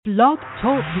Blog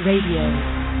Talk Radio.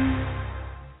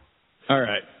 All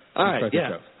right.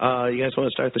 Yeah. You guys want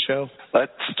to start the show?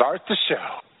 Let's start the show.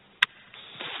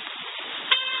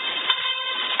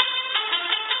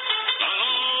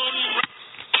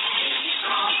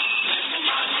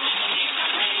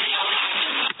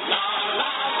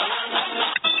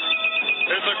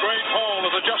 In the great hall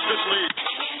of the Justice League.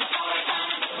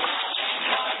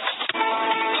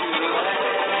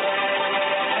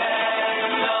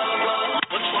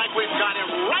 Looks like we've got him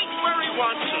right where he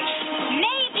wants us.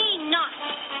 Maybe not.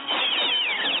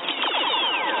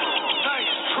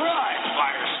 Nice try,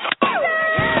 Firestar.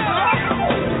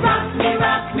 Rock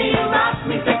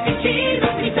me, sexy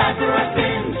Jesus, he died for our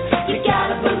sins. You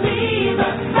gotta believe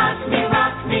us. Rock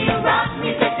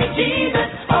me, sexy Jesus,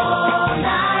 all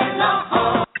night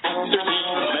long.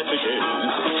 Messages.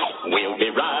 We'll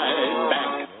be right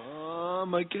back.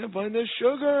 I can't find the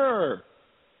sugar.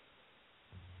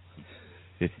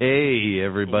 Hey,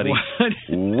 everybody.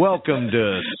 Welcome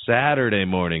to Saturday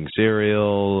Morning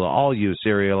Cereal. All you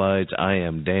cerealites, I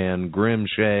am Dan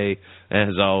Grimshay,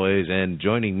 as always, and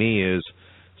joining me is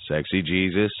Sexy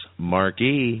Jesus,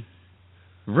 Marquis.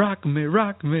 Rock me,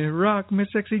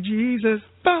 sexy Jesus.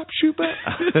 Bop, shoot, bop.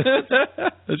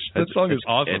 That song is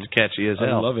awesome. It's catchy as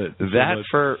hell. I love it. That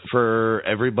for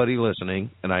everybody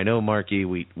listening, and I know,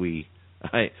 Marquis,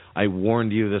 I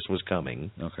warned you this was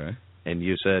coming. Okay. And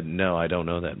you said, no, I don't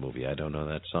know that movie. I don't know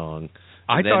that song.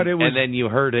 I thought it was... And then you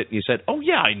heard it, and you said, oh,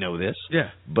 yeah, I know this.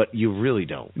 Yeah. But you really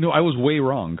don't. No, I was way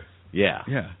wrong. Yeah.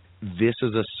 Yeah. This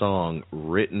is a song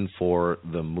written for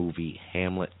the movie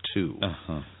Hamlet 2,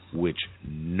 which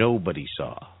nobody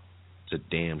saw. It's a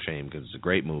damn shame because it's a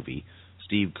great movie.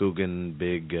 Steve Coogan,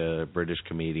 big British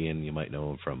comedian. You might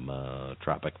know him from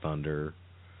Tropic Thunder.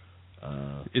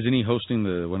 Isn't he hosting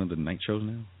one of the night shows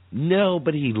now? No,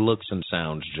 but he looks and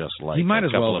sounds just like he might a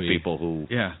as couple well of be. people who...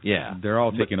 Yeah. They're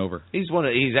all taking over. He's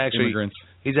actually immigrants.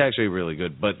 He's actually really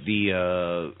good. But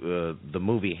the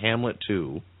movie Hamlet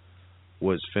 2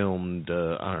 was filmed,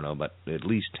 I don't know, but at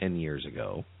least 10 years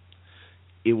ago.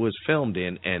 It was filmed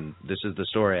in, and this is the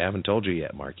story I haven't told you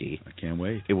yet, Marquis. I can't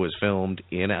wait. It was filmed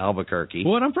in Albuquerque.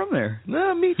 What? I'm from there.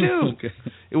 No, me too. Okay.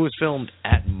 It was filmed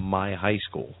at my high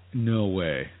school. No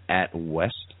way. At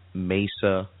West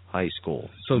Mesa High School.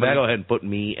 So go ahead and put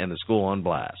me and the school on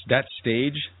blast. That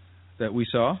stage that we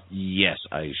saw? Yes,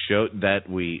 I showed that.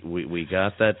 We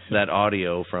got that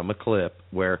audio from a clip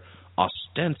where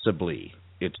ostensibly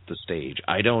it's the stage.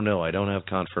 I don't know. I don't have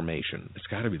confirmation. It's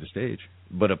got to be the stage.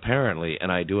 But apparently, and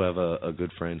I do have a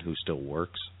good friend who still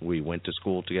works. We went to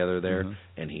school together there,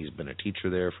 and he's been a teacher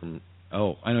there from I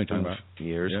know what you're talking about.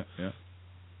 Years. Yeah.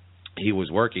 He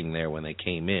was working there when they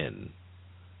came in,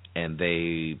 and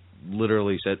they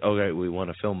literally said, okay, we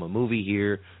want to film a movie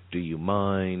here. Do you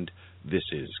mind? This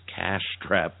is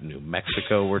Castrap, New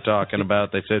Mexico we're talking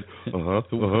about. They said,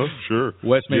 sure.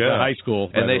 West Mesa High School.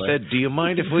 And they said, do you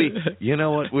mind if we, you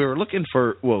know what, we were looking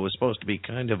for what was supposed to be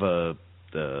kind of a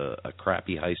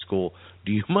crappy high school.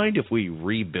 Do you mind if we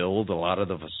rebuild a lot of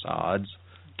the facades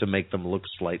to make them look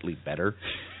slightly better?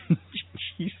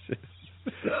 Jesus.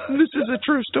 This is a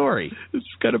true story. It's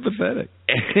kind of pathetic.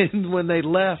 And when they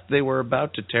left, they were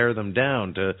about to tear them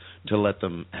down to let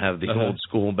them have the old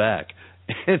school back.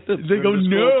 And they go,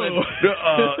 no.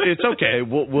 Said, it's okay.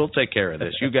 We'll take care of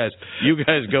this. You guys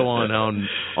go on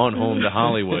home to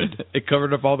Hollywood. It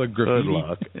covered up all the graffiti. Good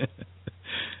luck.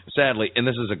 Sadly, and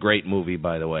this is a great movie,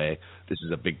 by the way. This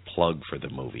is a big plug for the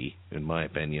movie, in my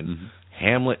opinion.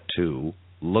 Hamlet 2.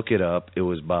 Look it up. It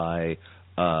was by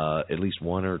at least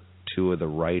one or two of the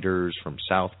writers from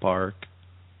South Park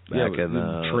back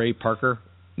in Trey Parker,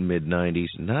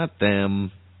 mid-'90s. Not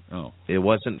them. Oh, it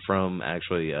wasn't from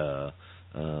actually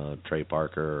Trey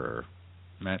Parker or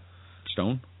Matt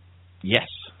Stone. Yes,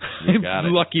 you got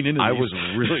it. Lucking into I these. was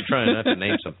really trying not to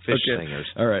name some fish singers.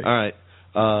 All right.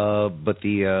 But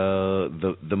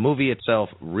the movie itself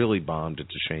really bombed. It's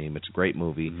a shame. It's a great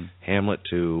movie. Hamlet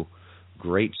 2,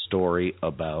 great story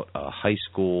about a high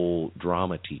school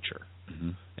drama teacher.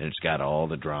 And it's got all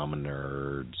the drama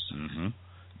nerds.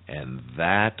 And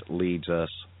that leads us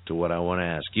to what I want to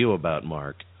ask you about,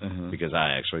 Mark, because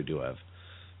I actually do have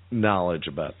knowledge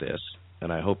about this,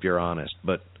 and I hope you're honest.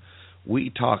 But we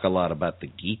talk a lot about the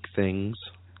geek things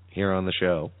here on the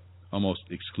show. Almost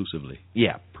exclusively.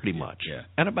 Yeah, pretty much. Yeah.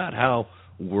 And about how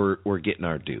we're getting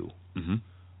our due.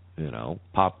 You know,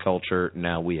 pop culture,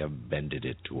 now we have bended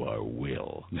it to our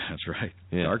will. That's right.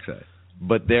 Yeah. Dark side.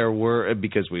 But there were,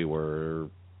 because we were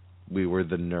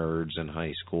the nerds in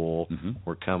high school.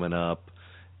 We're coming up.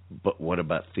 But what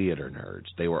about theater nerds?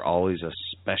 They were always a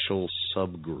special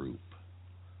subgroup.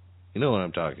 You know what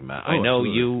I'm talking about. Oh, I know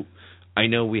absolutely. I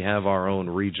know we have our own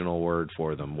regional word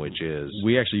for them, which is...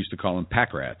 We actually used to call them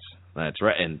pack rats. That's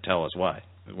right, and tell us why.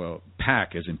 Well,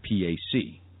 PAC as in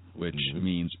PAC, which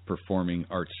means Performing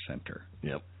Arts Center.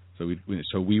 Yep.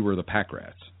 So we were the pack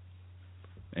rats.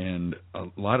 And a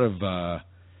lot of...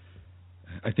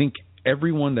 I think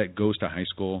everyone that goes to high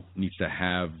school needs to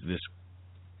have this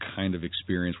kind of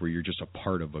experience where you're just a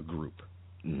part of a group.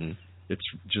 Mm-hmm. It's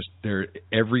just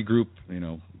every group,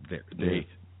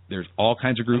 there's all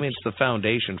kinds of groups. I mean, it's the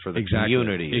foundation for the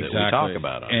community that we talk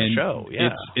about on the show. Yeah.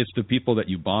 It's the people that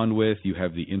you bond with, you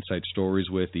have the inside stories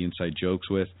with, the inside jokes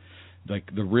with.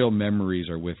 Like, the real memories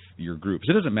are with your groups.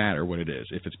 It doesn't matter what it is.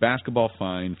 If it's basketball,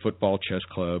 fine, football, chess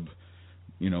club,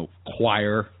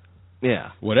 choir,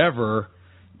 whatever.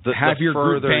 Have your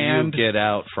group band. The further you get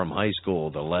out from high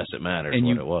school, the less it matters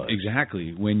what it was.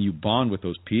 Exactly. When you bond with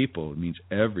those people, it means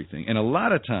everything. And a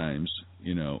lot of times,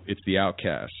 it's the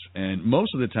outcasts. And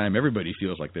most of the time, everybody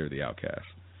feels like they're the outcast.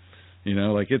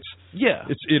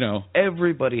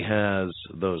 Everybody has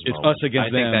those it's moments. Us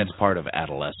against them. I think that's part of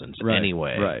adolescence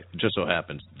anyway. Right. It just so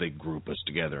happens they group us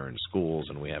together in schools,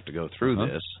 and we have to go through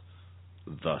this.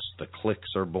 Thus, the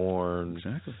cliques are born.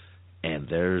 Exactly. And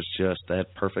there's just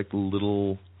that perfect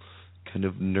little kind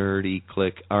of nerdy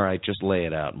clique. All right, just lay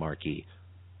it out, Marquis.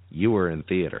 You were in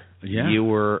theater. Yeah. You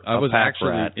were I was pack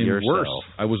actually rat in yourself. worse.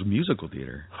 I was musical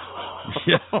theater.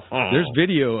 There's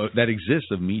video that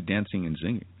exists of me dancing and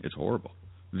singing. It's horrible.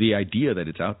 The idea that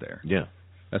it's out there. Yeah.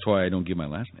 That's why I don't give my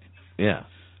last name. Yeah.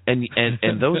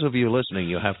 And those of you listening,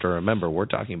 you have to remember we're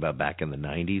talking about back in the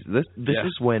 90s. This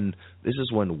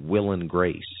is when Will and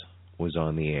Grace was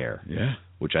on the air. Yeah.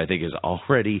 Which I think is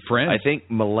already... Friends. I think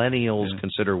millennials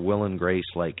consider Will and Grace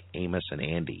like Amos and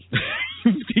Andy.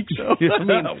 You think so? I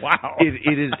mean, wow.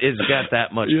 It's got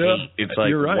that much heat. It's like,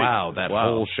 You're right. wow, that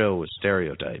whole show is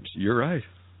stereotypes. You're right.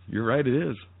 You're right, it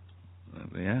is.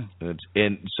 Yeah.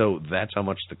 And so that's how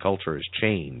much the culture has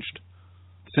changed.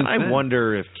 Since I then.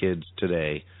 wonder if kids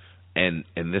today, and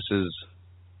this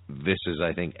is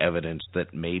I think evidence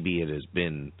that maybe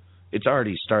it's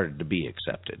already started to be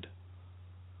accepted.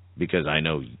 Because I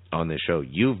know on this show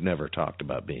you've never talked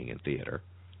about being in theater.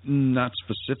 Not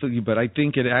specifically, but I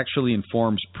think it actually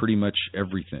informs pretty much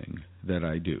everything that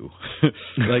I do.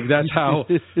 Like that's how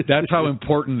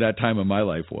important that time of my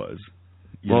life was.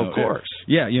 Of course.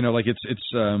 Yeah, like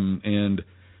it's and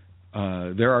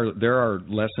there are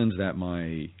lessons that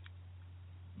my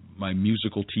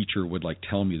musical teacher would like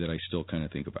tell me that I still kind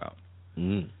of think about.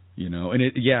 Mm. And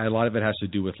a lot of it has to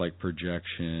do with like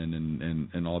projection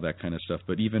and all that kind of stuff.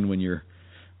 But even when you're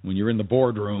in the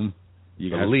boardroom,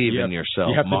 you believe in yourself,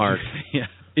 Mark.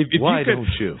 If Why don't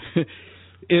you?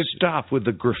 Stop with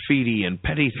the graffiti and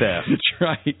petty theft. That's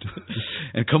right.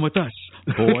 And come with us,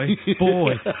 boy,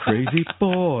 crazy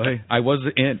boy. I was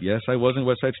the ant. Yes, I was in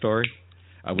West Side Story.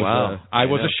 I was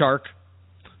a shark.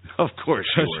 Of course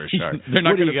you were a shark. They're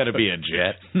not going to be a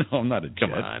jet. No, I'm not a jet.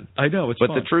 Come on. I know, it's But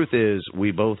fun. the truth is,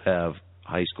 we both have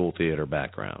high school theater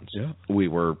backgrounds. Yeah. We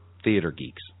were theater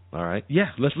geeks, all right?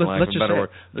 Yeah, let's just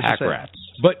say pack rats.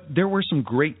 But there were some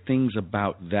great things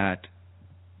about that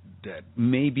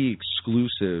may be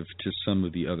exclusive to some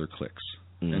of the other cliques.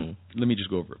 Mm-hmm. And let me just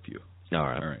go over a few. All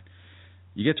right.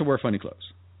 You get to wear funny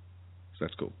clothes. So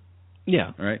that's cool.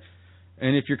 Yeah. All right?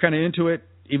 And if you're kind of into it,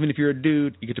 even if you're a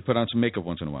dude, you get to put on some makeup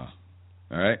once in a while.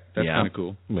 All right? That's kind of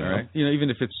cool. Yeah. All right? Even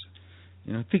if it's,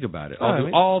 think about it.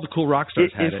 All the cool rock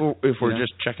stars had it. If we're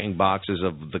just checking boxes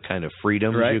of the kind of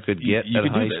freedoms you could get you at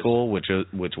could high school, which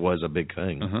was a big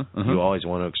thing. You always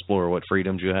want to explore what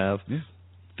freedoms you have. Yeah.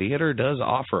 Theater does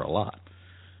offer a lot.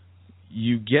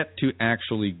 You get to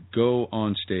actually go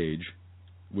on stage,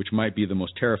 which might be the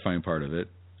most terrifying part of it,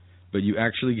 but you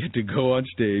actually get to go on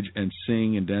stage and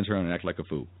sing and dance around and act like a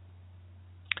fool.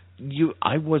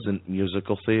 I wasn't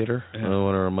musical theater. I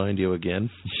want to remind you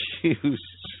again. You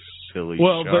silly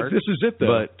shark. But this is it,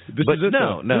 though. This is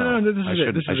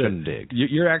it. I shouldn't dig.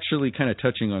 You're actually kind of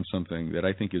touching on something that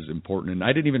I think is important, and I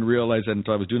didn't even realize that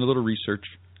until I was doing a little research.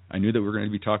 I knew that we were going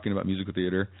to be talking about musical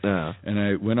theater, and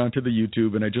I went onto the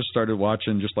YouTube, and I just started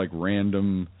watching just like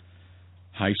random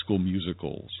high school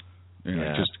musicals,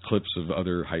 just clips of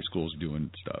other high schools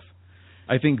doing stuff.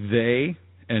 I think they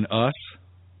and us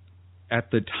at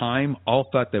the time all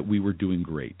thought that we were doing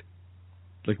great.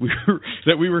 Like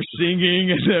that we were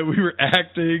singing and that we were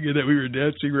acting and that we were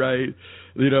dancing right.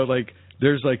 Like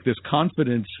there's like this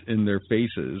confidence in their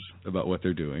faces about what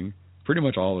they're doing. Pretty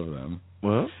much all of them.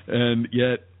 Well, and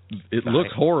yet it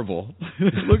looks horrible.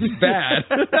 It looks bad.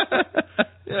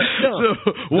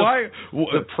 So why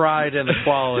the pride and the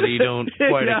quality don't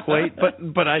quite equate,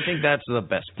 but I think that's the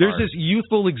best part. There's this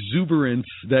youthful exuberance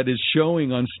that is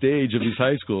showing on stage of these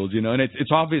high schools, and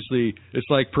it's obviously it's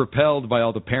like propelled by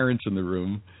all the parents in the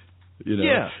room.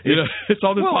 It's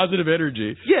all this positive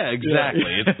energy. Yeah,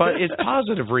 exactly. It's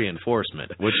positive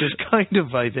reinforcement, which is kind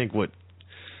of, I think, what's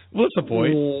the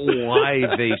point? Why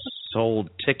they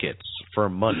sold tickets for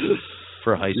money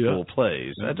for high school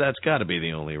plays. That's got to be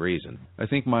the only reason. I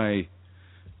think my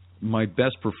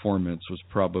best performance was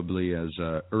probably as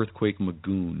Earthquake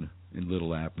Magoon in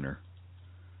Little Abner.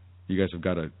 You guys have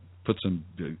got to put some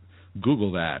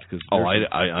Google that because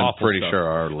I'm pretty sure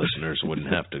our listeners wouldn't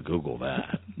have to Google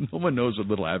that. No one knows what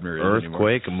Little Abner is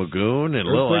Earthquake Magoon and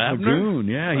Little Abner. Magoon,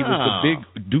 yeah, he was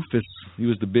the big doofus. He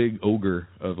was the big ogre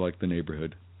of like the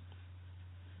neighborhood.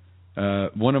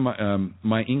 One of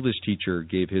my English teacher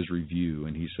gave his review,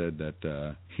 and he said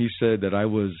that I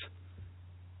was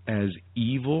as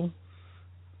evil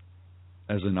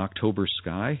as an October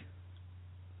sky,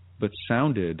 but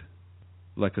sounded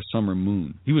like a summer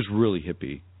moon. He was really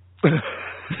hippie.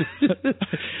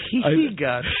 He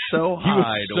got so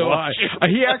high.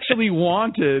 He actually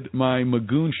wanted my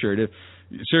Magoon shirt.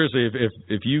 Seriously,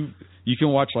 if you can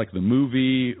watch like the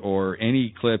movie or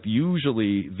any clip,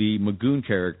 usually the Magoon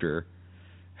character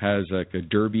has like a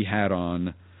derby hat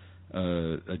on,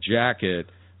 a jacket,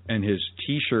 and his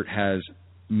T-shirt has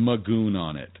Magoon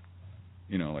on it.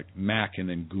 Like Mac and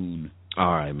then Goon.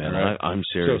 All right, man. All right? I'm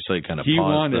seriously kind of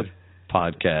paused the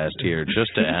podcast here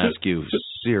just to ask you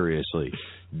seriously,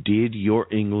 did your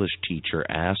English teacher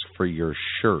ask for your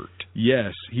shirt?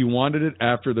 Yes, he wanted it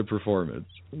after the performance.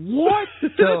 What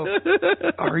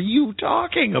the are you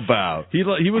talking about? He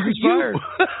was inspired.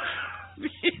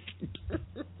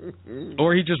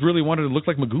 Or he just really wanted to look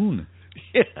like Magoon.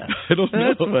 Yeah, I don't know.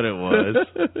 That's what it was.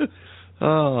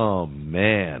 Oh,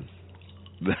 man.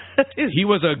 He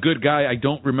was a good guy. I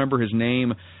don't remember his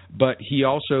name, but he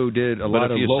also did a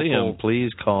lot of local. If you see him,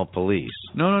 please call police.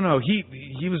 No.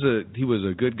 He was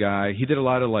a good guy. He did a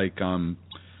lot of like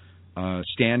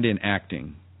stand-in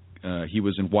acting. He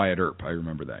was in Wyatt Earp. I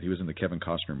remember that. He was in the Kevin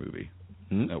Costner movie.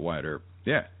 Wyatt Earp.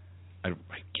 Yeah, I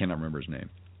cannot remember his name.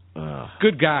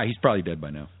 Good guy. He's probably dead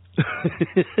by now.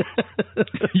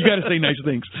 You got to say nice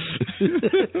things,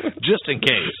 just in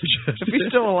case. If he's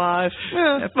still alive,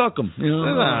 fuck him.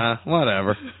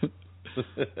 Whatever.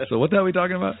 So what the hell are we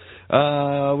talking about?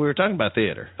 We were talking about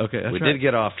theater. Okay, we did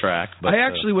get off track. But, I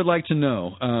actually would like to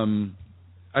know.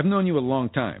 I've known you a long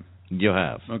time. You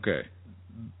have. Okay.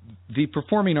 The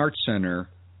Performing Arts Center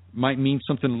might mean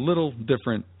something a little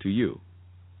different to you.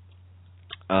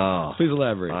 Oh, please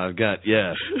elaborate. I've got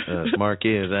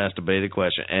Marquis has asked a baited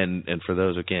question, and for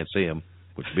those who can't see him,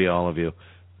 which would be all of you,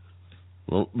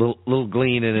 little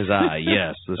gleam in his eye.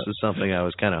 Yes, this is something I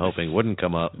was kind of hoping wouldn't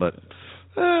come up, but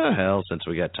hell, since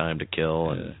we got time to kill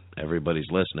and everybody's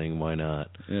listening, why not?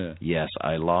 Yeah. Yes,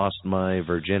 I lost my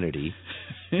virginity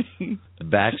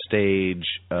backstage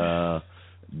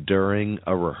during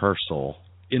a rehearsal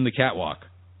in the catwalk.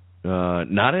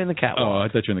 Not in the catwalk. Oh, I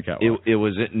thought you were in the catwalk. It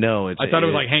was no. I thought it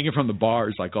was like hanging from the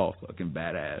bars, like all fucking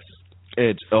badass.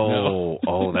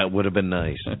 That would have been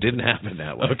nice. It didn't happen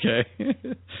that way. Okay.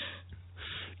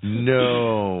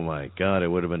 No, my God, it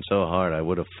would have been so hard. I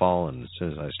would have fallen as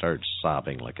soon as I started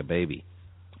sobbing like a baby.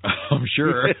 I'm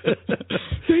sure.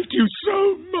 Thank you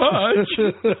so much.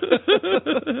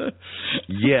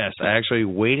 Yes, actually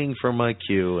waiting for my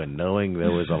cue and knowing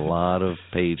there was a lot of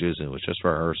pages and it was just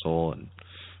rehearsal and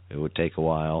it would take a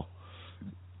while.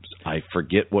 I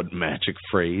forget what magic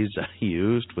phrase I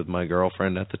used with my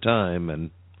girlfriend at the time,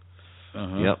 and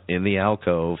in the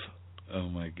alcove. Oh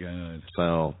my God!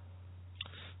 So,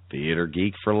 theater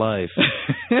geek for life.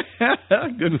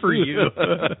 Good for you.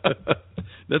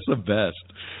 That's the best.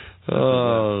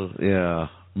 Oh yeah.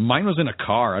 Mine was in a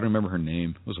car. I don't remember her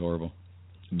name. It was horrible.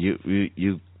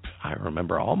 I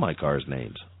remember all my cars'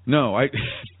 names. No, I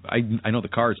know the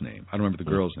car's name. I don't remember the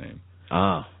girl's name.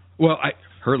 Ah. Well,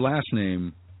 her last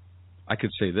name, I could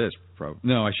say this.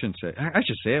 No, I shouldn't say it. I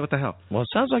should say it. What the hell? Well, it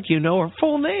sounds like you know her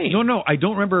full name. No, I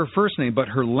don't remember her first name, but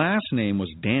her last name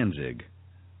was Danzig.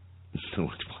 No,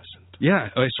 it wasn't. Yeah,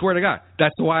 I swear to God.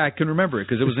 That's why I can remember it,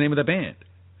 because it was the name of the band.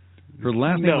 Her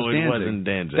last name was Danzig. No, it wasn't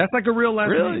Danzig. That's like a real last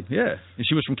really? name. Yeah, and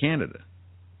she was from Canada.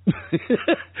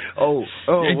 Oh,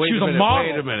 and wait she was a minute, a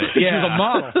model. Wait a minute. Yeah. She was a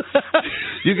model.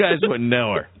 You guys wouldn't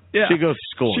know her. Yeah. She goes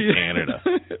to school in Canada.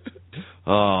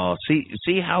 Oh,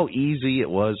 see how easy it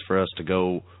was for us to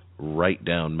go right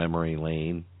down memory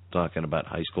lane, talking about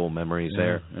high school memories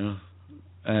there.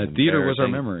 Yeah. Theater was our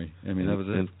memory. I mean, that was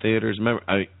it. And theater's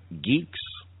memory. Geeks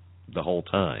the whole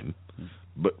time,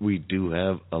 But we do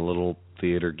have a little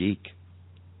theater geek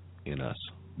in us.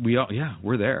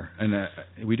 We're there, and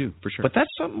we do for sure. But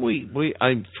that's something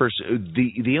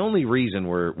the only reason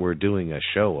we're doing a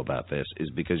show about this is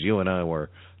because you and I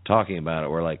were talking about it.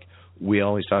 We're like, we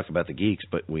always talk about the geeks,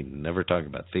 but we never talk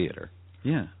about theater.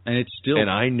 Yeah, and it's still.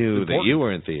 And I knew important. that you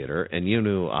were in theater, and you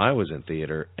knew I was in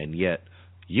theater, and yet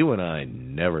you and I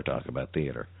never talk about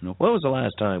theater. Nope. When was the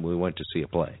last time we went to see a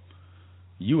play?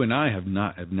 You and I have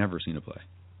never seen a play.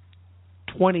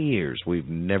 20 years we've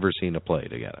never seen a play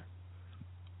together.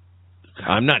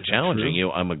 I'm not challenging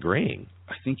you. I'm agreeing.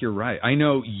 I think you're right. I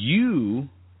know you.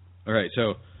 All right,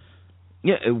 so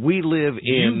yeah, we live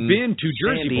in. You've been to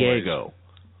Jersey San Diego.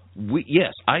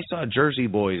 Yes, I saw Jersey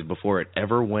Boys before it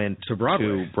ever went to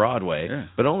Broadway, yeah.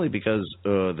 But only because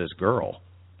this girl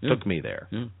took me there,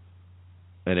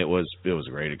 and it was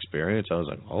a great experience. I was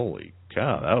like, holy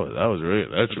cow,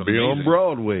 that should be on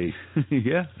Broadway.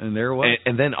 Yeah, and there it was.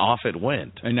 And then off it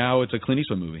went. And now it's a Clint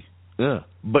Eastwood movie. Yeah,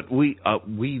 but we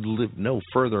live no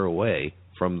further away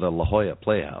from the La Jolla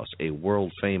Playhouse, a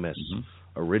world famous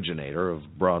originator of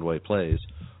Broadway plays.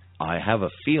 I have a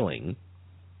feeling,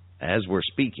 as we're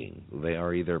speaking, they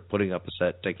are either putting up a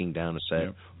set, taking down a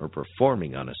set, or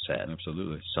performing on a set.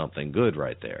 Absolutely, something good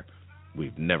right there.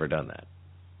 We've never done that.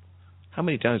 How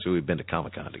many times have we been to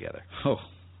Comic-Con together? Oh,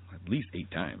 at least 8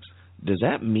 times. Does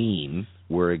that mean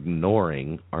we're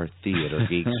ignoring our theater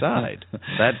geek side?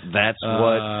 That's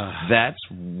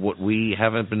what we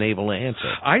haven't been able to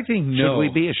answer. I think no. Should we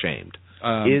be ashamed?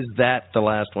 Is that the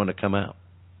last one to come out?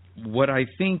 What I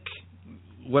think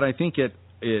it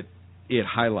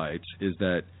highlights is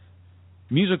that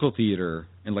musical theater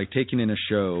and like taking in a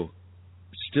show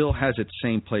still has its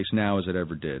same place now as it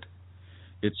ever did.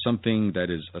 It's something that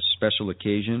is a special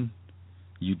occasion.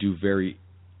 You do very,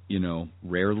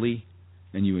 rarely.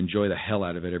 And you enjoy the hell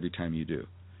out of it every time you do.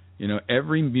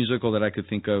 Every musical that I could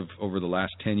think of over the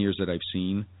last 10 years that I've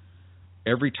seen,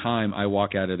 every time I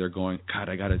walk out of there going, God,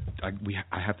 I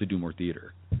have to do more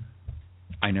theater.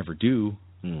 I never do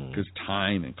because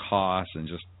time and cost and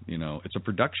just, it's a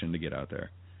production to get out there,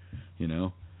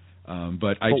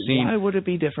 But I've seen. Why would it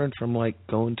be different from like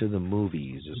going to the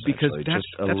movies? Because that's just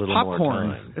a little popcorn.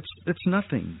 More time. It's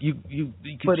nothing. You can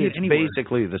but see it's it anywhere.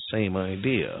 basically the same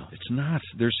idea. It's not.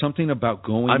 There's something about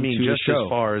going to a show. As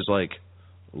far as like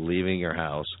leaving your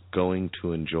house, going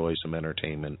to enjoy some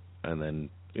entertainment, and then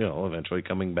eventually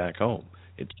coming back home.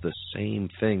 It's the same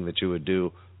thing that you would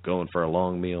do going for a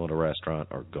long meal at a restaurant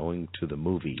or going to the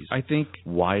movies. I think.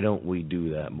 Why don't we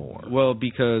do that more? Well,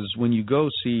 because when you go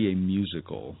see a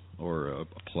musical or a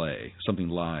play, something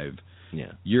live,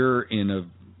 you're in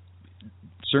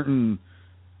certain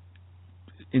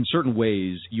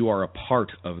ways, you are a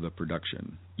part of the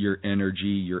production. Your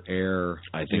energy, your air.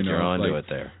 I think you're onto it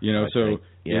there.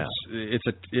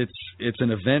 It's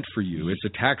an event for you. It's a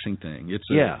taxing thing. It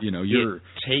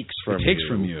takes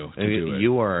from you to do it.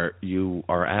 You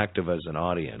are active as an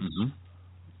audience. Mm-hmm.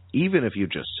 Even if you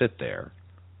just sit there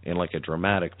in like a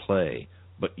dramatic play,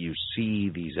 but you see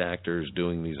these actors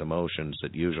doing these emotions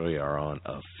that usually are on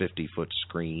a 50-foot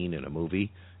screen in a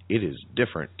movie. It is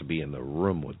different to be in the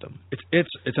room with them.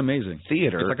 It's amazing.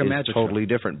 Theater it's like a magic is totally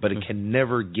show. different, but it can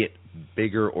never get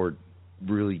bigger or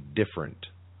really different.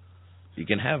 You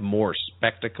can have more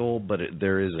spectacle, but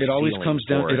there is a It always comes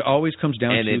down to the people.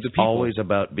 And it's always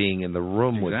about being in the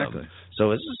room with Exactly. them.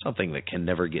 So this is something that can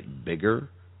never get bigger.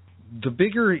 The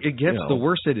bigger it gets, the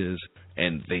worse it is.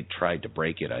 And they tried to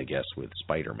break it, I guess, with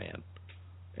Spider-Man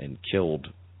and killed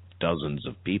dozens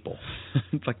of people.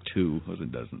 It's like 2,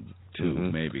 wasn't dozens.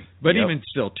 2 maybe. But even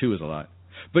still, 2 is a lot.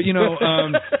 But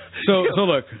so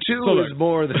look, 2 is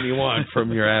more than you want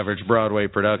from your average Broadway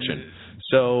production.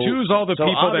 So 2 is all the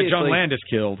people that John Landis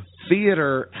killed.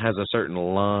 Theater has a certain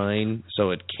line,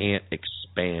 so it can't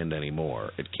expand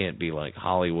anymore. It can't be like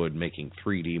Hollywood making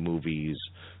 3D movies,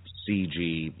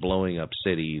 CG, blowing up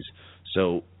cities.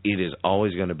 So it is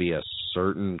always going to be a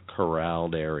certain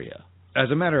corralled area. As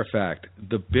a matter of fact,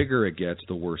 the bigger it gets,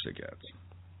 the worse it gets.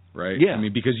 Right? Yeah. I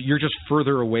mean, because you're just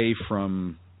further away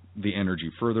from the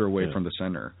energy, further away from the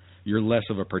center. You're less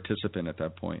of a participant at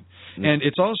that point. And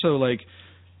it's also like,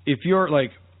 if you're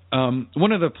like,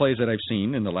 one of the plays that I've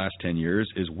seen in the last 10 years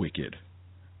is Wicked.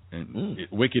 And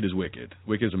Wicked is Wicked.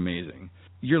 Wicked is amazing.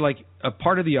 You're like a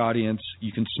part of the audience.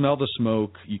 You can smell the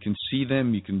smoke. You can see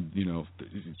them. You can,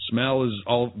 smell is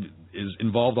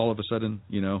involved all of a sudden,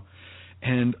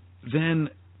 and then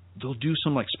they'll do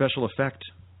some like special effect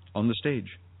on the stage.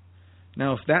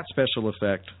 Now, if that special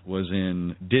effect was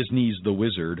in Disney's The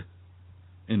Wizard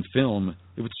in film,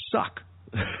 it would suck.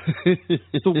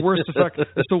 It's the worst effect.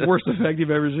 It's the worst effect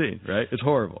you've ever seen, right? It's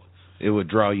horrible. It would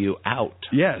draw you out.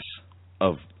 Yes.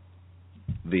 Of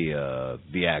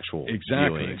the actual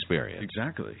viewing experience.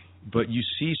 Exactly. But you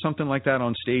see something like that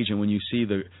on stage, and when you see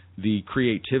the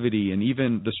creativity and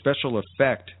even the special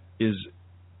effect is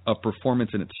a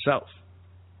performance in itself.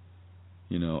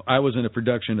 You know, I was in a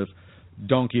production of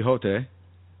Don Quixote.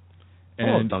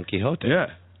 And, Don Quixote. Yeah.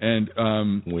 And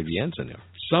with Jensen.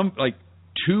 Some, like,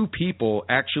 2 people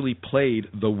actually played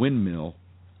the windmill.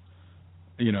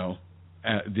 You know,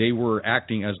 they were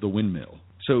acting as the windmill.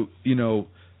 So, you know,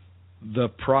 the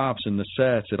props and the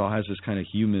sets, it all has this kind of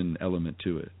human element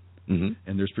to it. Mm-hmm.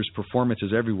 And there's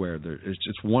performances everywhere.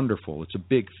 It's wonderful. It's a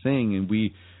big thing, and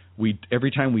we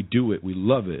every time we do it, we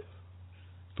love it,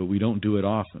 but we don't do it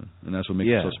often, and that's what makes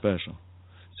it so special.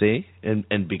 See,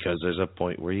 and because there's a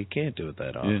point where you can't do it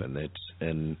that often. Yeah.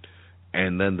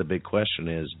 And then the big question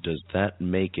is, does that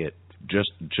make it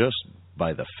just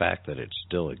by the fact that it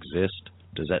still exists?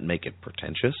 Does that make it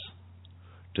pretentious?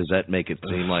 Does that make it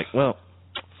seem like, well,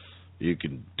 you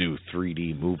can do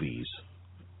 3D movies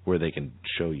where they can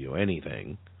show you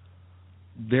anything?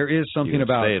 There is something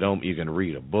about stay at home, you can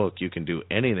read a book, you can do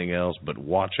anything else, but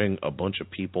watching a bunch of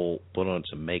people put on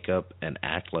some makeup and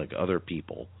act like other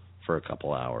people for a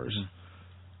couple hours.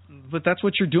 But that's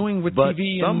what you're doing with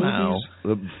TV somehow,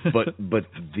 and movies. but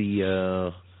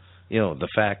the the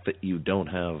fact that you don't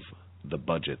have the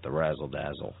budget, the razzle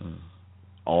dazzle,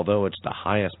 although it's the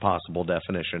highest possible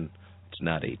definition, it's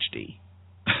not HD.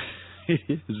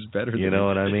 It is better. You know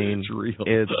what I mean? It's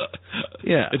real.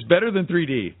 It's better than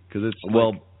 3D because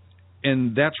it's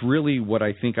and that's really what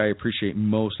I think I appreciate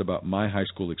most about my high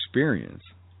school experience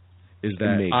is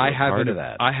that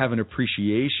I have an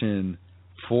appreciation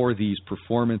for these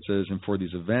performances and for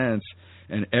these events,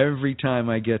 and every time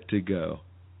I get to go,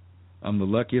 I'm the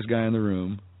luckiest guy in the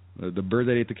room, the bird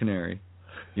that ate the canary.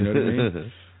 You know what I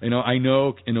mean? You know, I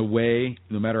know in a way,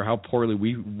 no matter how poorly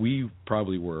we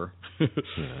probably were,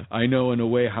 I know in a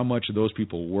way how much those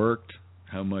people worked,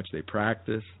 how much they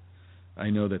practiced. I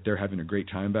know that they're having a great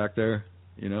time back there,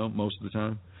 you know, most of the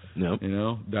time. Nope. You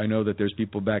know, I know that there's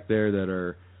people back there that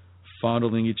are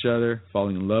fondling each other,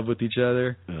 falling in love with each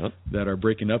other, that are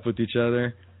breaking up with each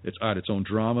other. It's its own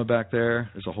drama back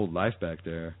there. There's a whole life back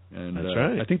there. And that's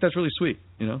right. I think that's really sweet,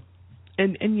 you know.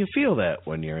 And you feel that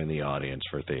when you're in the audience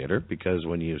for theater, because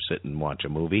when you sit and watch a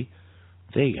movie,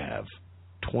 they have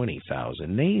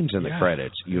 20,000 names in the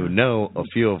credits. You know a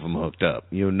few of them hooked up.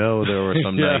 You know there were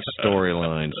some nice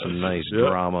storylines, some nice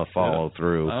drama follow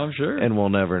through. I'm sure. And we'll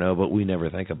never know, but we never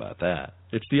think about that.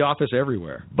 It's The Office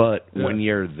everywhere. But when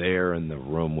you're there in the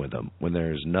room with them, when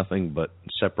there's nothing but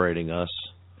separating us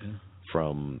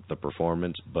from the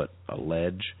performance but a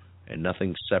ledge, and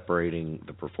nothing separating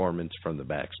the performance from the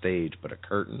backstage but a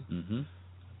curtain. Mm-hmm.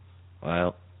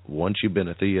 Well, once you've been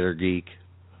a theater geek,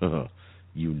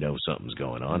 you know something's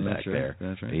going on back there.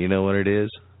 That's right. And you know what it is?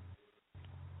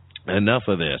 Enough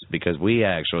of this, because we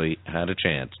actually had a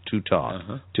chance to talk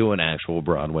to an actual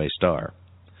Broadway star.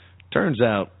 Turns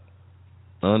out,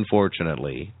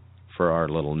 unfortunately, for our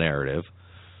little narrative,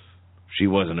 she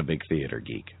wasn't a big theater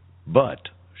geek. But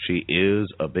she is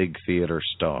a big theater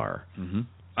star. Mm-hmm.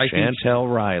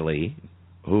 Chantel Riley,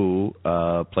 who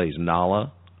plays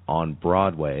Nala on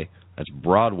Broadway. That's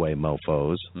Broadway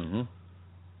mofos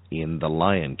in The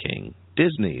Lion King.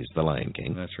 Disney's The Lion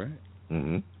King. That's right.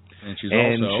 Mm-hmm.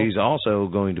 And she's also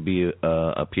going to be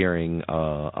appearing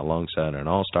alongside an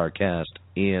all-star cast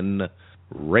in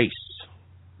Race.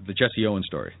 The Jesse Owens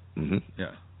story. Mm-hmm.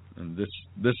 Yeah. And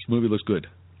this movie looks good.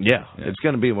 Yeah, it's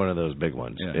going to be one of those big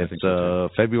ones. Yeah,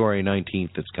 it's February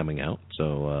 19th it's coming out,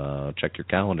 so check your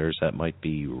calendars. That might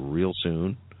be real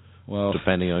soon,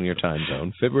 depending on your time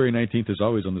zone. February 19th is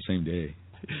always on the same day.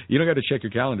 You don't got to check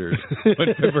your calendars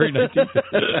when February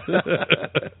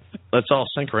 19th. Let's all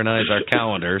synchronize our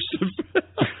calendars.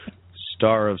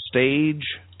 Star of stage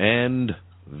and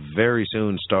very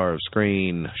soon star of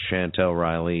screen, Chantel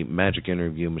Riley, Magic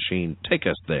Interview Machine. Take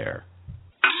us there.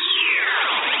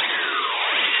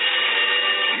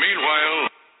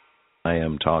 I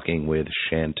am talking with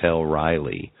Chantel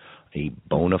Riley, a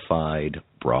bona fide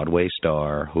Broadway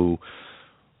star who,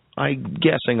 I'm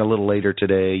guessing a little later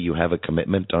today, you have a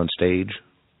commitment on stage?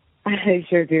 I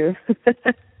sure do.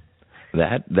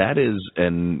 That is,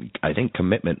 and I think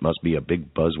commitment must be a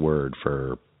big buzzword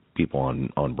for people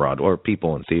on Broadway, or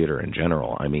people in theater in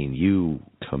general. I mean, you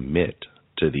commit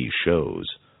to these shows.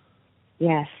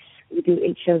 Yes, we do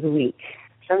 8 shows a week,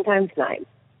 sometimes 9.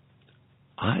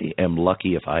 I am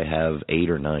lucky if I have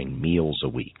 8 or 9 meals a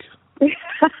week.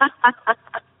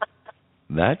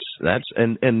 That's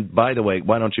and by the way,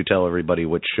 why don't you tell everybody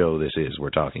which show this is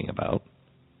we're talking about?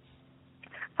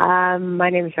 My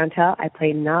name is Chantel. I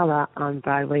play Nala on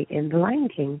Broadway in The Lion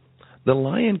King. The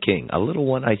Lion King, a little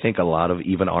one I think a lot of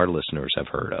even our listeners have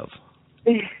heard of.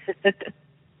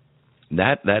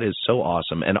 That is so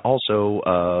awesome. And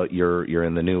also, you're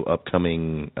in the new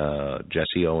upcoming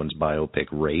Jesse Owens biopic,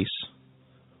 Race,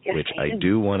 Yes, which I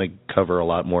do want to cover a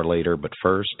lot more later. But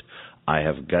first,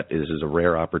 this is a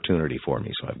rare opportunity for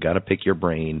me, so I've got to pick your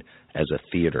brain as a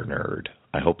theater nerd.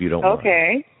 I hope you don't mind.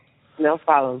 Okay. No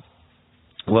problem.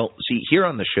 Well, see, here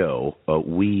on the show,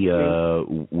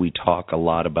 we talk a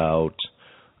lot about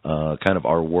kind of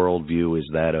our worldview is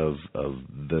that of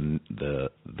the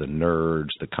nerds,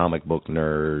 the comic book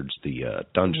nerds, the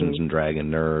Dungeons and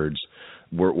Dragon nerds.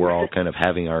 We're all kind of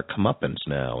having our comeuppance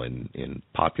now in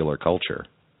popular culture.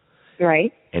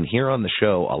 Right. And here on the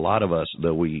show, a lot of us,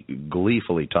 though we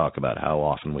gleefully talk about how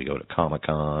often we go to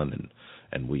Comic-Con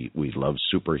and we love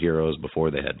superheroes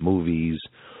before they had movies,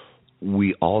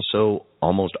 we also,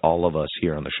 almost all of us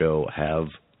here on the show, have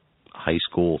high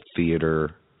school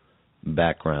theater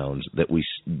backgrounds that we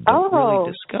don't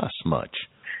really discuss much.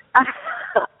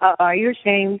 Are you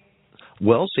ashamed?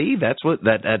 Well, see, that's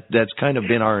kind of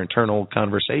been our internal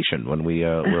conversation when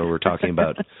we're talking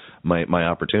about my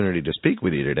opportunity to speak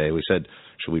with you today. We said,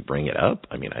 should we bring it up?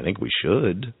 I mean, I think we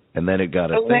should. And then it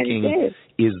got us thinking,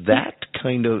 is that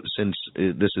kind of, since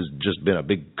this has just been a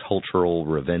big cultural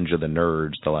revenge of the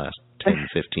nerds the last 10,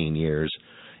 15 years,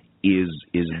 is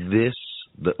this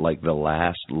the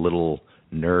last little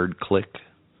nerd clique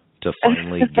to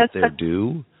finally get their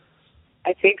due?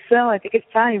 I think so. I think it's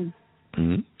time.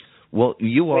 Mm-hmm. Well,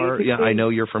 you are, I know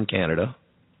you're from Canada,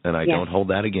 and I don't hold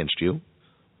that against you,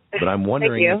 but I'm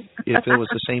wondering if it was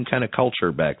the same kind of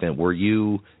culture back then. Were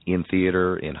you in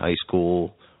theater in high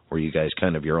school? Were you guys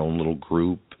kind of your own little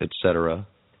group, et cetera?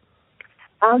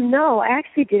 No, I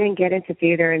actually didn't get into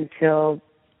theater until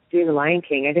doing The Lion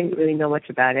King. I didn't really know much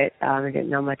about it. I didn't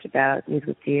know much about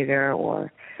musical theater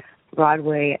or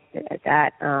Broadway at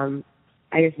that.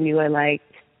 I just knew I liked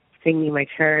singing in my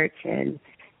church and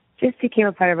just became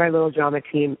a part of our little drama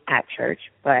team at church,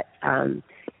 but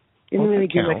didn't really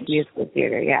do much musical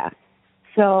theater,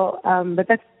 So, but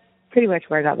that's pretty much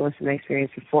where I got most of my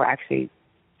experience before actually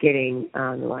getting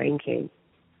The Lion King.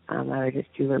 I would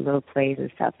just do little plays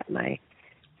and stuff at my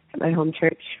home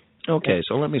church. Okay,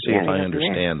 so let me see if I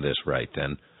understand this right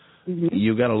then. Mm-hmm.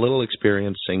 You got a little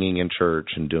experience singing in church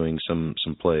and doing some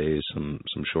plays, some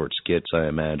short skits, I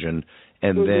imagine,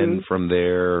 and then from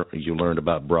there you learned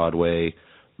about Broadway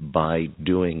by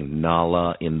doing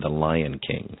Nala in The Lion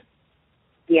King.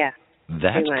 Yeah.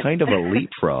 That's kind of a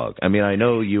leapfrog. I mean, I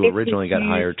know you originally got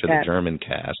hired to the German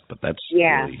cast, but that's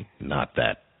really not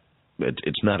that.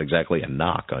 It's not exactly a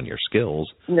knock on your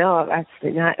skills. No,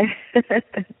 absolutely not.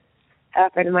 A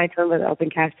friend of mine told me about the open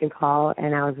casting call,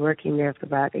 and I was working there for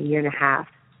about a year and a half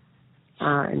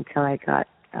until I got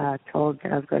told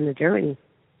that I was going to Germany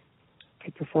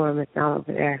to perform with Nala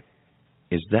over there.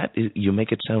 You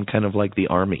make it sound kind of like the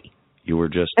Army. You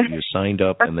signed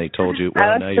up and they told you,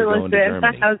 well, now you're going to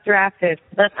Germany. I was drafted.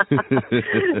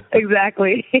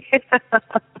 Exactly.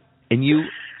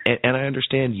 And I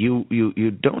understand you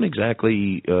don't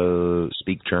exactly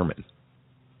speak German.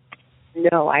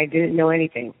 No, I didn't know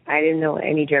anything. I didn't know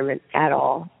any German at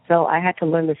all. So I had to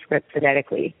learn the script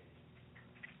phonetically.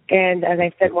 And as I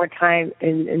spent more time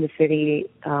in the city,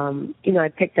 I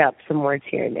picked up some words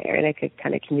here and there, and I could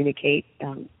kind of communicate.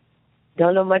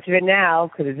 Don't know much of it now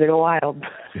because it's been a while.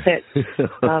 But,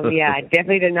 I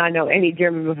definitely did not know any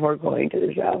German before going to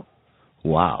the show.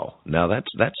 Wow. Now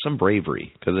that's some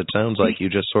bravery, because it sounds like you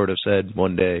just sort of said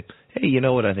one day, hey, you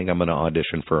know what, I think I'm going to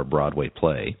audition for a Broadway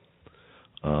play.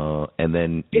 And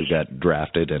then you got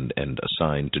drafted and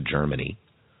assigned to Germany,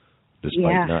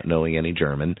 despite not knowing any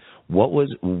German. What was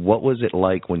it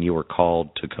like when you were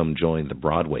called to come join the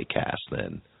Broadway cast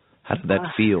then? How did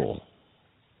that feel?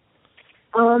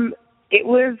 It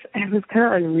was kind of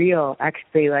unreal,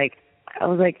 actually. Like, I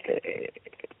was like,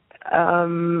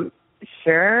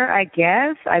 sure, I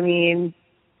guess. I mean,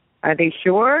 are they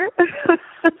sure?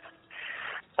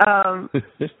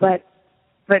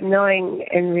 But knowing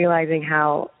and realizing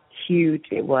how huge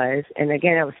it was, and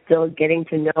again, I was still getting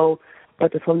to know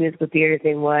what this whole musical theater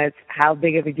thing was, how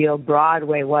big of a deal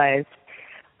Broadway was.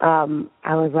 I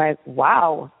was like,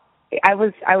 wow. I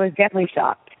was definitely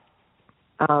shocked,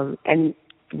 and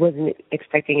wasn't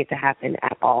expecting it to happen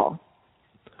at all.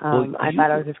 I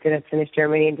thought I was just going to finish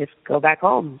Germany and just go back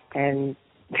home and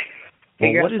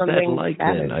figure out something. What is that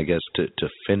like then, I guess, to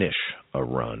finish a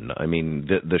run? I mean,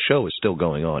 the show is still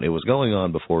going on. It was going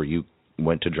on before you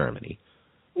went to Germany.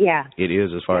 Yeah. It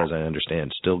is, as far as I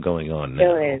understand, still going on now.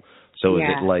 Still is. So is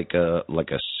it like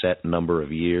a set number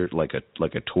of years, like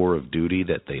a tour of duty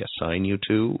that they assign you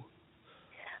to?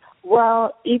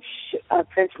 Well, each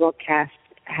principal cast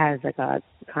has like a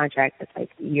contract that's like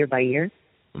year by year.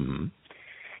 Mm-hmm.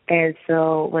 And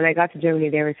so when I got to Germany,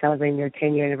 they were celebrating their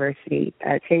 10-year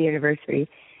anniversary,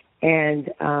 and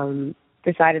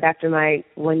decided after my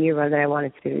 1-year run that I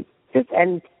wanted to just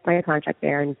end my contract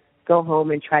there and go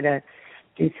home and try to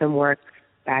do some work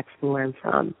back from where I'm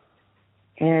from.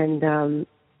 And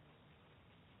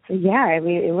so yeah, I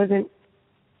mean, it wasn't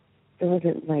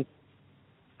like,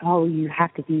 oh, you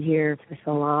have to be here for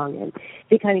so long, and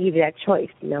they kind of give you that choice,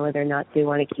 whether or not they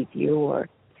want to keep you or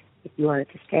if you wanted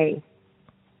to stay.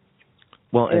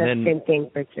 Well, and then same thing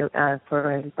for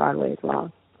Broadway as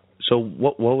well. So,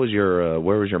 what was your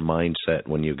where was your mindset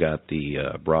when you got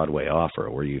the Broadway offer?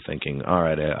 Were you thinking, all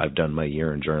right, I've done my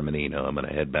year in Germany, now I'm going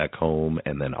to head back home,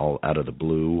 and then all out of the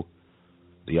blue,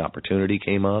 the opportunity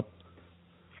came up?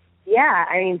 Yeah,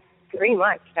 I mean, pretty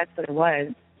much that's what it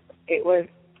was. It was,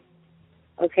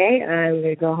 okay, I'm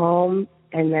going to go home,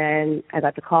 and then I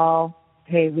got the call,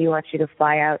 hey, we want you to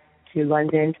fly out to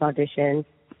London to audition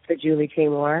for Julie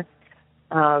Taymor.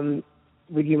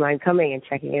 Would you mind coming and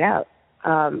checking it out?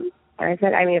 And I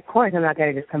said, I mean, of course, I'm not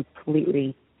going to just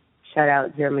completely shut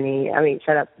out Disney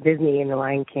and The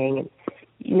Lion King, and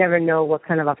you never know what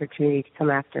kind of opportunities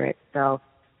come after it. So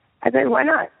I said, why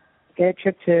not? Get a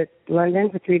trip to London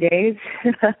for 3 days.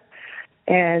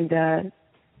 And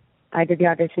I did the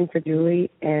audition for Julie,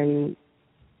 and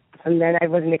from then I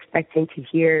wasn't expecting to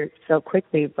hear so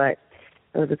quickly, but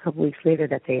it was a couple weeks later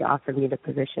that they offered me the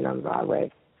position on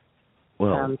Broadway.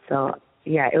 Well, so,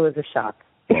 yeah, it was a shock.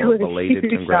 Well, it was belated a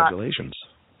huge congratulations.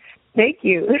 Shock. Thank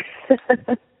you.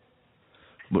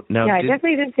 But now, I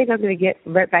definitely didn't think I was going to get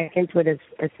right back into it as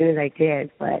soon as I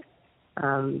did, but,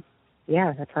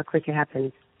 yeah, that's how quick it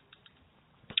happens.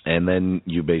 And then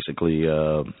you basically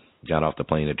got off the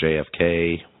plane at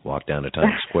JFK, walked down to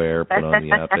Times Square, put on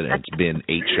the outfit, and it's been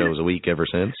 8 shows a week ever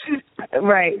since?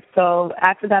 Right. So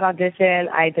after that audition,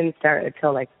 I didn't start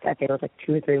until, I think it was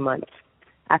 2 or 3 months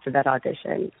after that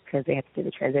audition, because they had to do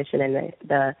the transition, and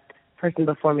the person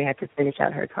before me had to finish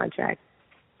out her contract.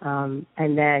 And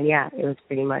then, yeah, it was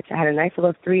pretty much, I had a nice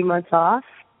little 3 months off,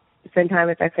 spend time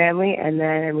with my family, and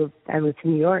then I moved to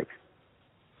New York.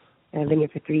 And I've been here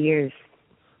for 3 years.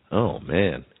 Oh,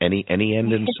 man. Any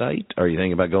end in sight? Are you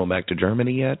thinking about going back to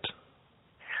Germany yet?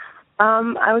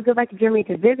 I would go back to Germany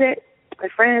to visit my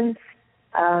friends.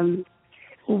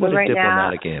 What a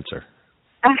diplomatic answer.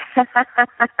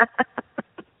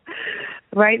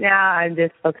 Right now, I'm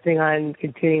just focusing on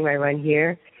continuing my run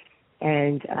here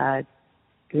and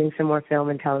doing some more film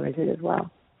and television as well.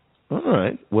 All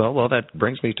right. Well, that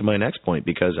brings me to my next point,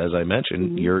 because as I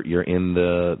mentioned, you're in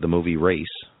the movie Race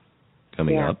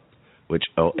coming up, which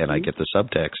and I get the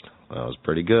subtext. That was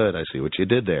pretty good. I see what you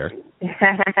did there.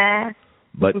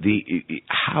 But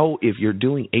how, if you're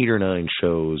doing 8 or 9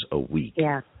 shows a week,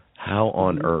 how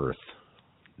on earth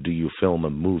do you film a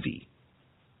movie?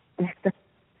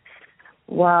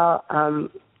 Well,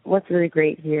 what's really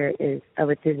great here is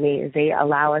with Disney is they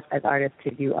allow us as artists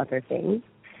to do other things,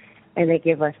 and they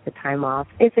give us the time off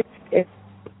if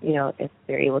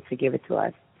they're able to give it to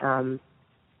us.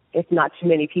 If not too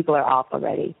many people are off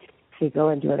already to go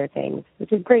and do other things,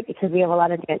 which is great because we have a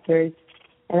lot of dancers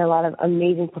and a lot of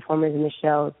amazing performers in the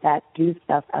show that do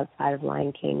stuff outside of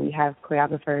Lion King. We have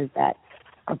choreographers that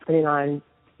are putting on,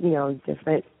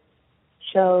 different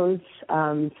shows,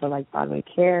 so like Broadway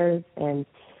Cares, and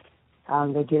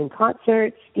they're doing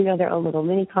concerts, their own little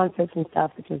mini concerts and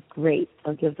stuff, which is great.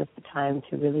 So it gives us the time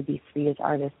to really be free as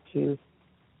artists to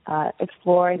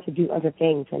explore and to do other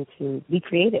things and to be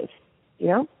creative,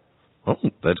 Oh,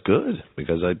 that's good,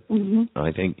 because I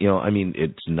think,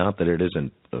 it's not that it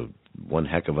isn't one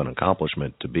heck of an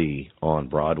accomplishment to be on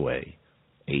Broadway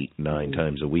 8, 9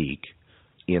 times a week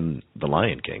in The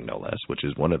Lion King, no less, which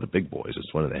is one of the big boys.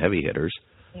 It's one of the heavy hitters.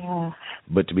 Yeah.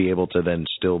 But to be able to then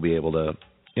still be able to,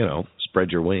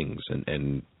 spread your wings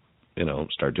and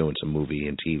start doing some movie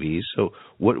and TV. So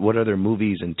what other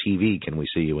movies and TV can we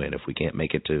see you in if we can't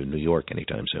make it to New York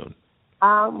anytime soon?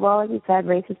 Well, like you said,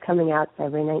 Race is coming out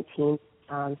February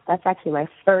 19th. That's actually my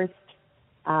first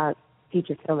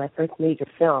feature film, my first major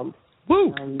film.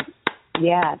 Woo!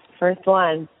 Yeah, it's the first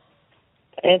one.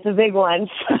 It's a big one,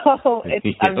 so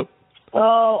I'm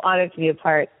so honored to be a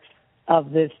part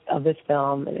of this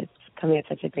film, and it's coming at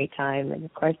such a great time. And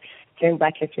of course, during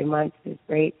Black History Month is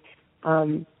great.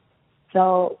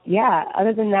 So yeah,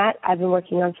 other than that, I've been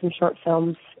working on some short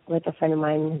films with a friend of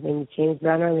mine. His name is James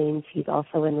Brown Orleans. He's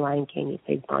also in Lion King. He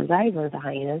plays Bonsai, one of the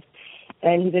hyenas,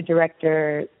 and he's a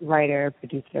director, writer,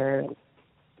 producer.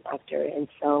 actor, and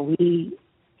so we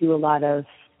do a lot of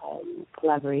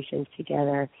collaborations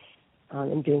together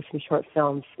and doing some short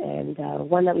films. And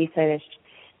one that we finished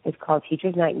is called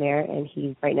Teacher's Nightmare, and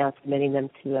he's right now submitting them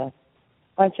to a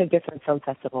bunch of different film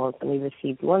festivals, and we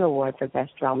received one award for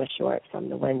Best Drama Short from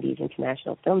the Wendy's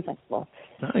International Film Festival.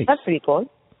 Nice. That's pretty cool.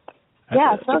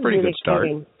 That's a pretty really good start.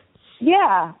 exciting.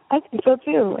 Yeah, I think so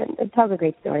too, and it tells a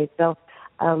great story. So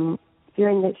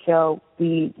during this show,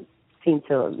 we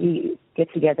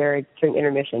get together during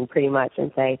intermission pretty much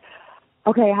and say,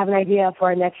 okay, I have an idea for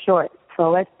our next short,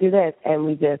 so let's do this. And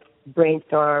we just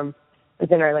brainstorm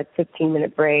within our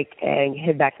 15-minute break and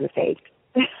head back to the stage.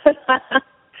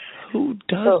 Who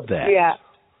does that? Yeah.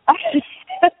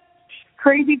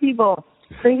 Crazy people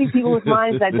with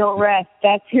minds that don't rest.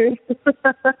 That's who.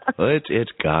 Well,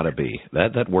 it's got to be.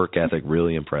 That work ethic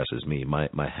really impresses me. My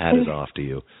hat is off to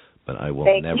you, but I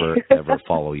will never, ever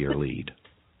follow your lead.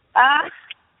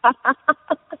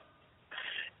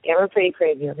 Yeah, we're pretty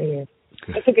crazy over here.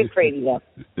 It's a good crazy, though.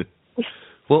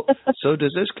 Well, so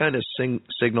does this kind of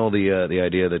signal the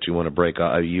idea that you want to break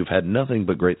off? You've had nothing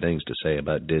but great things to say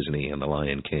about Disney and The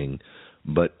Lion King,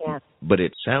 but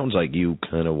it sounds like you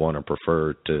kind of want to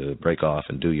prefer to break off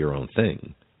and do your own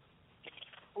thing.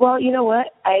 Well, you know what?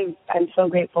 I'm so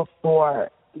grateful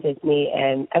for Disney,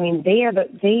 and I mean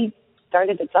they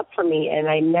started this up for me, and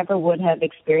I never would have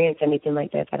experienced anything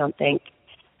like this, I don't think,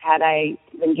 had I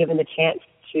been given the chance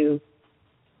to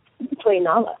play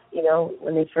Nala,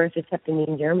 when they first accepted me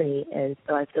in Germany. And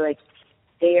so I feel like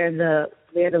they're the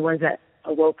ones that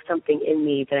awoke something in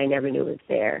me that I never knew was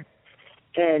there.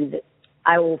 And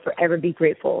I will forever be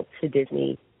grateful to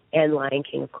Disney and Lion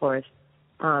King, of course.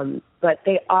 But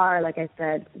they are, like I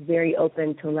said, very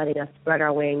open to letting us spread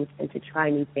our wings and to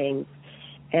try new things.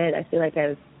 And I feel like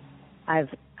I've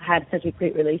had such a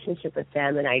great relationship with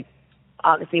them, and I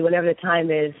obviously, whenever the time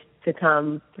is to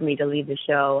come for me to leave the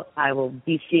show, I will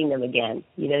be seeing them again.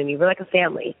 You know what I mean? We're like a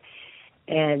family,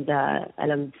 and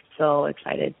I'm so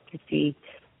excited to see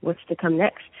what's to come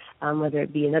next, whether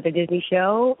it be another Disney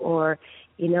show or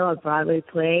a Broadway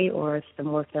play or some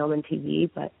more film and TV.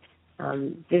 But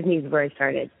Disney's where I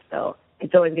started, so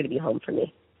it's always going to be home for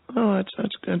me. Oh,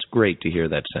 that's great to hear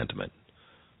that sentiment.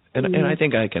 And I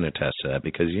think I can attest to that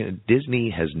because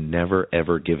Disney has never,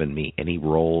 ever given me any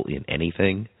role in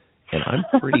anything, and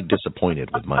I'm pretty disappointed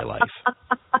with my life.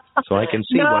 So I can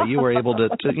see why you were able to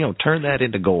turn that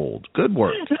into gold. Good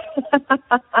work.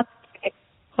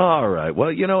 All right. Well,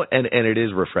 and it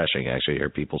is refreshing actually to hear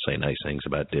people say nice things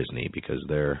about Disney because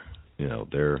they're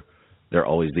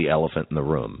always the elephant in the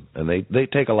room, and they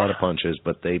take a lot of punches,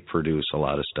 but they produce a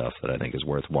lot of stuff that I think is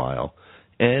worthwhile.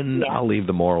 And I'll leave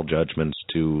the moral judgments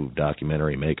to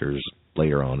documentary makers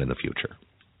later on in the future.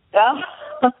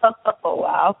 Oh,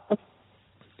 wow.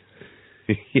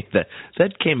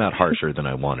 that came out harsher than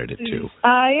I wanted it to.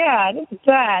 Yeah, this is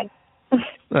bad.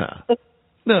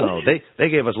 No, they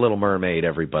gave us Little Mermaid,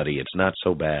 everybody. It's not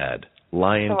so bad.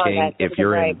 Lion King, if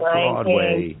you're in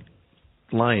Broadway,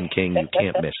 Lion King, you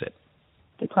can't miss it.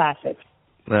 The classics.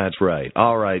 That's right.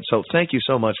 All right. So thank you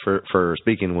so much for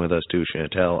speaking with us too,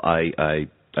 Chantel.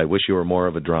 I wish you were more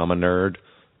of a drama nerd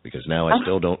because now I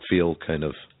still don't feel kind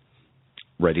of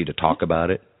ready to talk about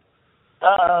it.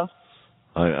 Uh-oh.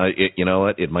 You know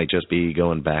what? It might just be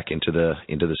going back into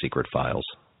the secret files.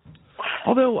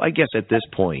 Although I guess at this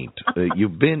point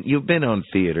you've been on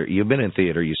theater. You've been in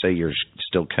theater. You say you're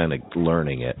still kind of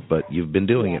learning it, but you've been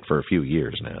doing it for a few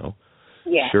years now.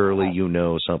 Yeah. Surely you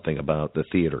know something about the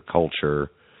theater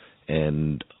culture,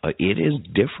 and it is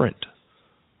different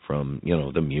from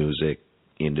the music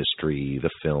industry,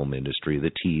 the film industry, the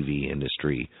TV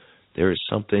industry. There is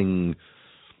something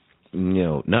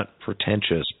not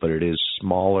pretentious, but it is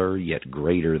smaller yet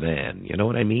greater than. You know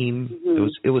what I mean? Mm-hmm.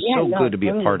 It was so good to be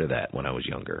a part of that when I was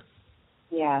younger.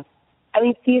 Yeah. I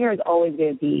mean, theater is always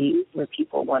going to be where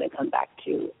people want to come back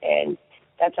to, and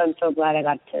that's why I'm so glad I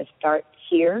got to start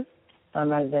here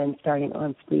rather than starting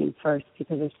on screen first,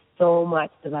 because there's so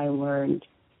much that I learned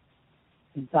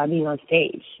by being on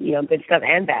stage, good stuff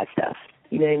and bad stuff,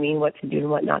 you know what I mean, what to do and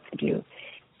what not to do.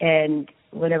 And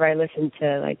whenever I listen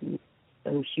to,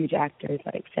 some huge actors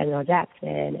like Samuel Jackson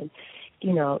and,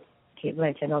 Kate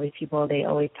Blanchett and all these people, they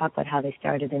always talk about how they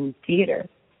started in theater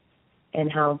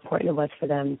and how important it was for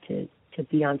them to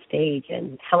be on stage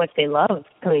and how much they loved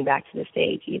coming back to the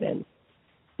stage even.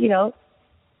 We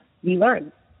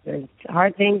learn. There's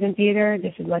hard things in theater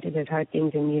just as much as there's hard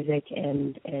things in music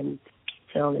and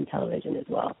film and television as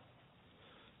well.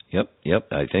 Yep.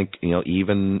 I think,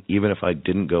 even if I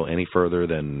didn't go any further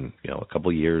than, a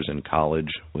couple years in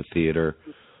college with theater,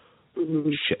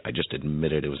 Shit, I just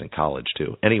admitted it was in college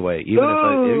too. Anyway,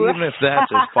 even if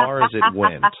that's as far as it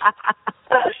went,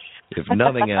 if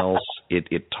nothing else,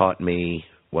 it taught me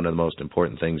one of the most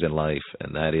important things in life,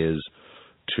 and that is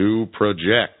to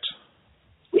project.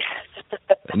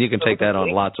 And you can take that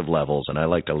on lots of levels, and I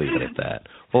like to leave it at that.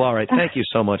 Well, all right. Thank you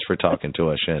so much for talking to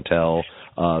us, Chantel.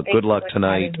 Good luck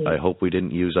tonight. I hope we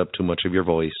didn't use up too much of your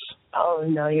voice. Oh,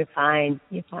 no, you're fine.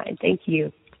 You're fine. Thank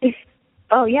you.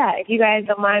 Oh, yeah, if you guys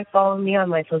don't mind following me on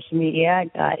my social media, I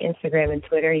got Instagram and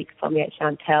Twitter. You can follow me at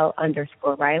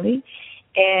Chantel_Riley.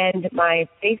 And my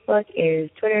Facebook is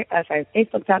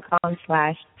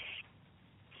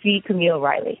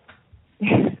Facebook.com/CCamilleRiley.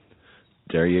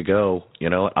 There you go. You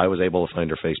know, I was able to find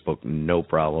her Facebook, no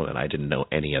problem, and I didn't know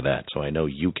any of that, so I know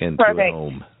you can too at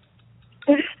home.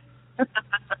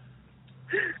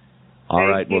 All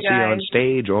right, we'll see you on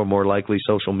stage or more likely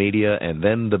social media and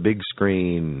then the big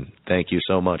screen. Thank you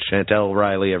so much. Chantel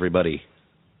Riley, everybody.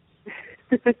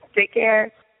 Take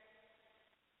care.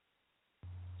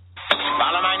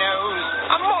 Follow my nose.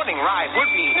 A morning ride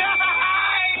would be.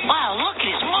 Wow, look at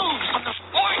his moves.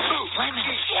 Lemon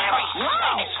is scary.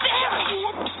 Lemon is scary.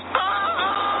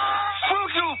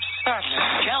 Fruit Loops.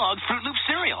 Kellogg's Fruit Loop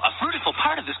cereal, a fruitful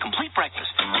part of this complete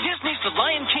breakfast. Disney's The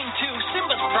Lion King 2,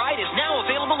 Simba's Pride is now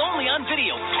available only on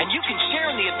video, and you can share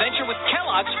in the adventure with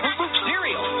Kellogg's Fruit Loop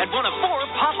cereal and one of 4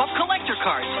 pop-up collector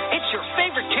cards. It's your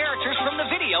favorite characters from the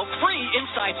video, free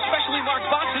inside specially marked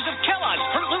boxes of Kellogg's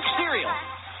Fruit Loop cereal.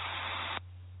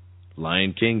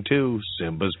 Lion King 2,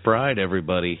 Simba's Pride,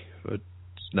 everybody.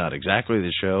 It's not exactly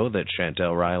the show that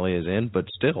Chantel Riley is in, but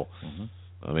still.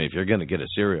 I mean, if you're going to get a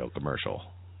cereal commercial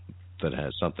that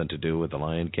has something to do with the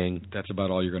Lion King, that's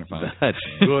about all you're going to find. That's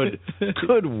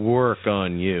good work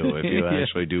on you if you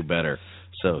actually do better.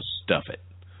 So stuff it.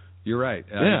 You're right.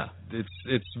 Yeah.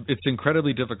 It's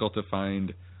incredibly difficult to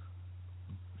find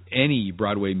any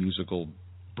Broadway musical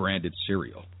branded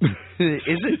cereal.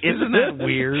 Isn't that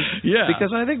weird? Yeah.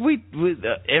 Because I think we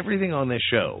everything on this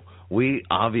show, we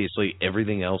obviously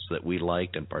everything else that we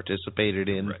liked and participated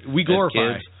in, right, we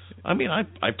glorify. Kids, I mean,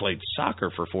 I played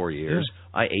soccer for 4 years. Yeah.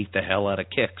 I ate the hell out of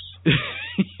kicks.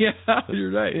 Yeah,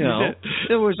 you're right. You know,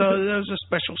 there was a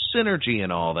special synergy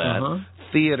in all that.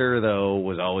 Theater, though,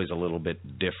 was always a little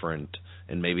bit different,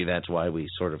 and maybe that's why we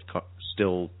sort of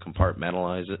still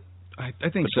compartmentalize it. I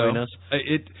think so. Us.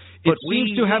 It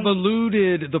seems to have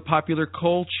eluded the popular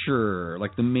culture,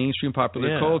 like the mainstream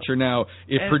popular culture. Now,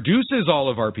 it produces all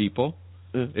of our people.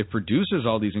 It produces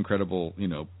all these incredible,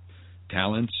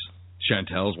 talents.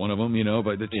 Chantel's one of them,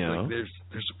 but it's like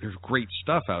there's great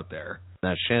stuff out there.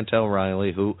 Now, Chantel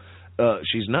Riley, who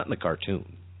she's not in the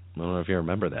cartoon. I don't know if you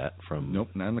remember that from.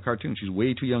 Nope, not in the cartoon. She's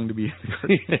way too young to be in the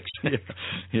cartoon.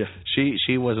 Yeah.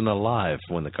 She wasn't alive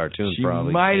when the cartoon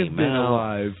probably might came have been out.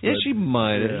 alive. Yeah, she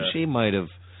might have. Yeah. She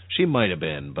might have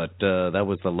been, but that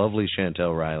was the lovely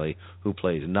Chantel Riley who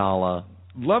plays Nala.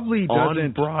 Lovely on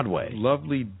doesn't Broadway.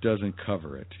 Lovely doesn't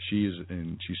cover it. She's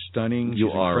stunning. You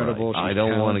she's are incredible. Right. She's I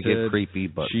don't talented. want to get creepy,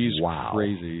 but she's wow,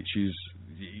 crazy.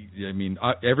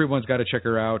 Everyone's got to check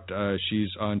her out. She's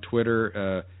on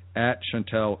Twitter at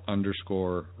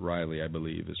Chantel_Riley, I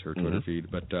believe, is her Twitter feed.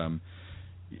 But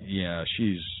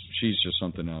she's just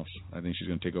something else. I think she's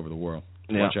going to take over the world.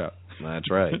 Watch out. That's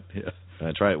right. Yeah.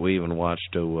 That's right. We even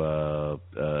watched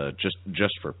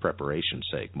just for preparation's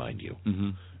sake, mind you.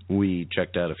 We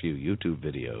checked out a few YouTube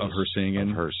videos of her singing.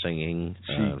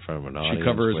 in front of an audience. She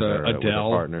covers with her, Adele, with her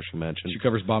partner she mentioned. She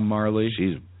covers Bob Marley.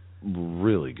 She's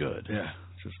really good. Yeah,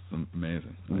 just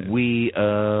amazing. We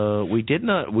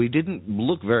didn't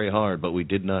look very hard, but we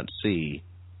did not see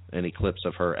any clips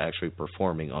of her actually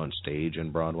performing on stage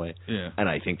in Broadway. Yeah, and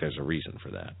I think there's a reason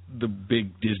for that. The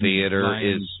big Disney theater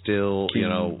is still,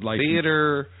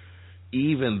 theater.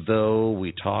 Even though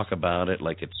we talk about it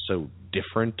like it's so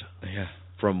different. Yeah.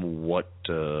 From what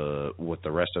the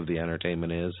rest of the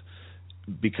entertainment is,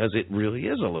 because it really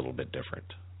is a little bit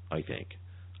different, I think.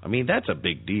 I mean, that's a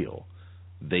big deal.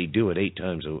 They do it 8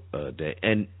 times a day,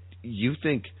 and you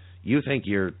think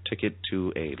your ticket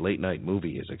to a late night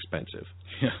movie is expensive.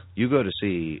 Yeah. You go to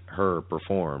see her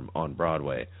perform on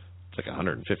Broadway, it's like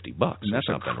 $150, and that's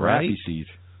or something, a crappy right? seat.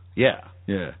 Yeah.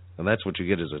 Yeah. And that's what you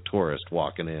get as a tourist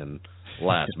walking in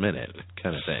last minute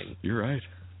kind of thing. You're right.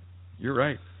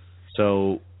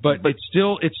 So, but it's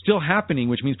still happening,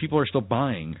 which means people are still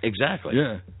buying. Exactly.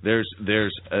 Yeah. There's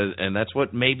and that's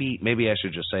what maybe I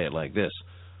should just say it like this: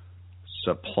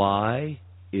 supply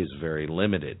is very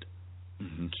limited,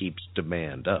 keeps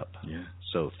demand up. Yeah.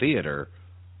 So theater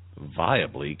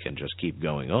viably can just keep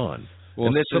going on. Well,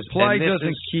 and supply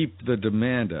doesn't keep the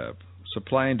demand up.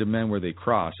 Supply and demand where they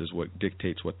cross is what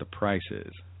dictates what the price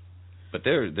is. But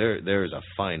there's a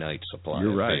finite supply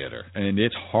You're of right. theater. And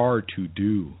it's hard to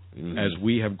do, as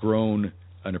we have grown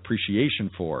an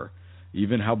appreciation for.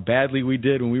 Even how badly we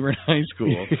did when we were in high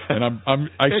school, and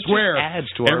I swear, adds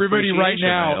to our everybody right appreciation,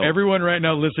 now, everyone right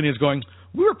now listening is going,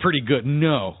 "We were pretty good."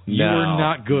 No, you were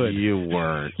not good. You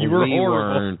weren't. You were we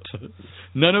horrible. Weren't.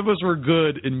 None of us were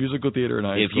good in musical theater in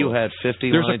high school. If you had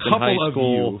 50 There's lines a couple in high of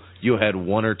school, you had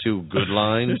 1 or 2 good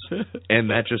lines, and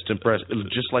that just impressed.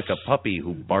 Just like a puppy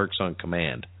who barks on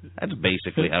command. That's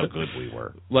basically how good we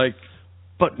were.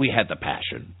 But we had the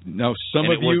passion. Now,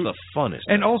 it was the funnest.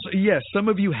 And also, yes, some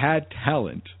of you had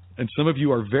talent, and some of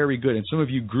you are very good, and some of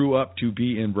you grew up to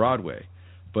be in Broadway.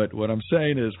 But what I'm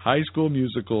saying is high school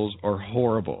musicals are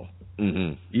horrible.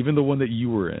 Mm-hmm. Even the one that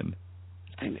you were in.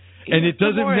 And it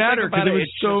doesn't matter because it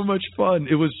was so much fun.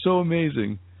 It was so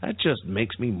amazing. That just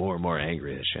makes me more and more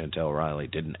angry that Chantel Riley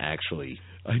didn't actually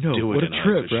do it. What a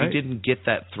trip, right? She didn't get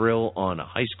that thrill on a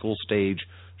high school stage.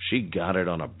 She got it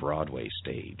on a Broadway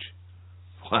stage.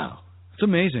 Wow. It's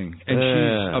amazing. And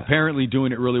she's apparently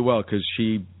doing it really well because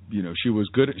she was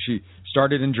good. She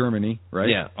started in Germany, right?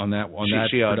 Yeah. She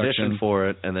auditioned production. for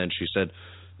it, and then she said,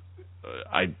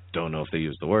 I don't know if they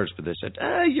used the words, but they said,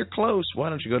 you're close. Why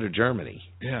don't you go to Germany?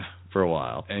 Yeah. For a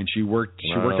while. And she worked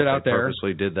it out there.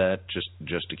 Purposely did that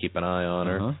just to keep an eye on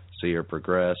her, see her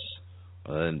progress,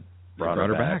 and brought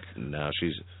her back. And now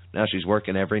she's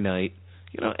working every night.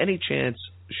 Any chance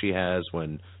she has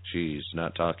when she's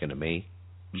not talking to me,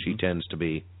 she tends to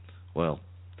be,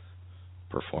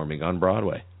 performing on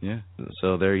Broadway. Yeah.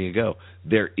 So there you go.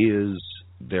 There is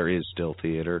still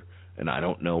theater, and I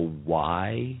don't know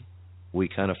why we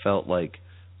kind of felt like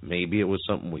maybe it was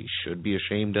something we should be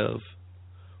ashamed of,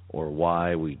 or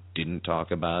why we didn't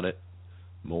talk about it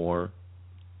more.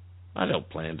 I don't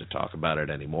plan to talk about it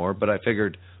anymore, but I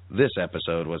figured this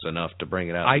episode was enough to bring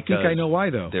it out. I think I know why,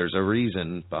 though. There's a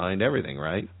reason behind everything,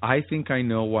 right? I think I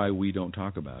know why we don't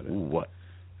talk about it. What?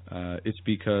 It's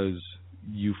because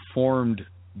you formed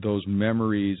those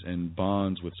memories and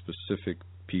bonds with specific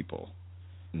people.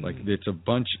 Like it's a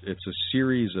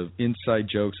series of inside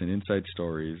jokes and inside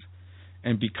stories,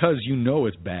 and because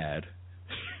it's bad,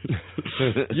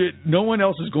 no one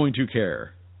else is going to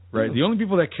care, right? The only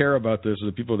people that care about this are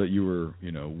the people that you were,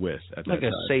 with at that time. Like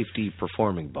a safety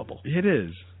performing bubble. It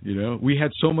is, we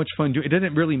had so much fun doing it. It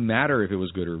didn't really matter if it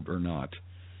was good or not.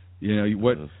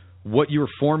 What you were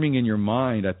forming in your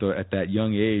mind at that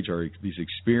young age are these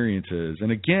experiences, and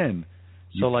again.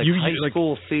 So high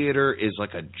school theater is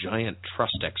like a giant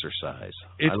trust exercise.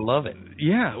 I love it.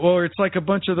 Yeah, well, it's like a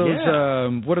bunch of those.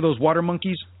 What are those water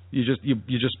monkeys? You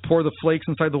just pour the flakes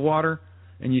inside the water,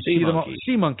 and you see them all.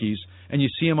 Sea monkeys, and you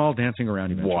see them all dancing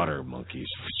around. Eventually. Water monkeys.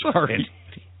 Sorry,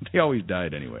 they always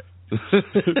died anyway.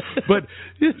 But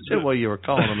you were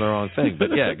calling them the wrong thing.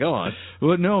 But yeah, go on.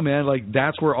 Well, no, man.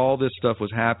 That's where all this stuff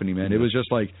was happening, man. It was just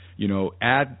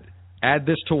add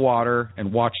this to water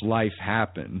and watch life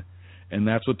happen. And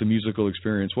that's what the musical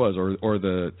experience was, or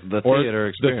the theater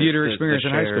experience. The theater experience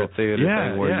in high school. Theater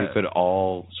thing where you could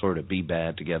all sort of be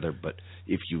bad together, but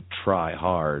if you try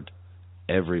hard,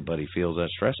 everybody feels that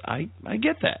stress. I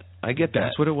get that.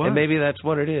 That's what it was. And maybe that's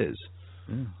what it is.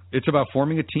 Yeah. It's about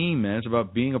forming a team, man. It's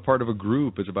about being a part of a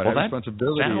group. It's about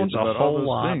responsibility. Sounds it's about a whole all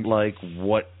lot things. like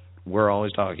what we're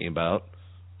always talking about,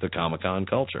 the Comic-Con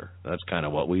culture. That's kind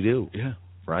of what we do. Yeah.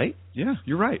 Right? Yeah,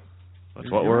 you're right. That's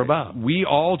what we're about. We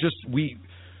all we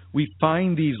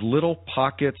find these little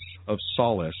pockets of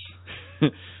solace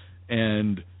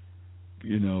and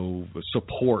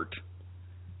support,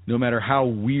 no matter how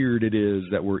weird it is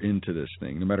that we're into this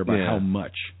thing, no matter how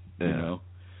much,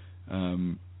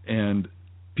 and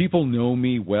people know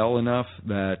me well enough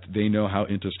that they know how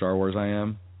into Star Wars I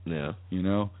am. Yeah.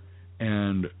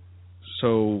 And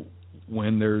so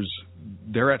when they're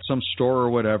at some store or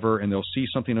whatever, and they'll see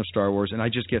something of Star Wars, and I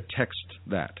just get text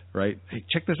that, right? Hey,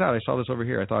 check this out. I saw this over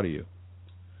here. I thought of you.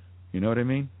 You know what I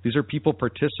mean? These are people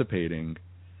participating.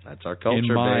 That's our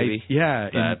culture, baby.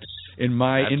 Yeah, in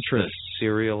my interest. The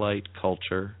serialite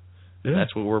culture. Yeah.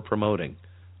 That's what we're promoting.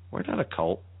 We're not a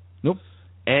cult. Nope.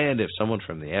 And if someone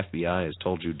from the FBI has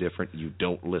told you different, you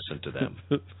don't listen to them.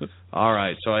 All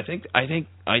right. So I think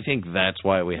that's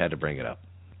why we had to bring it up.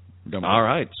 All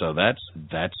right. So that's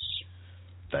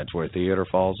where theater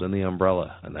falls in the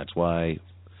umbrella, and that's why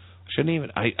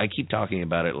I keep talking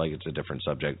about it like it's a different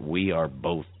subject. We are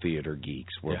both theater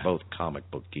geeks. We're both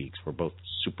comic book geeks. We're both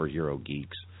superhero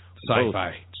geeks.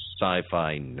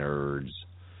 Sci-fi nerds.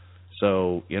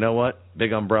 So, you know what?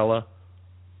 Big umbrella.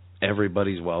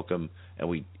 Everybody's welcome.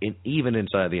 And even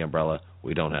inside the umbrella,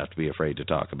 we don't have to be afraid to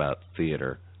talk about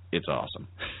theater. It's awesome.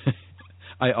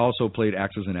 I also played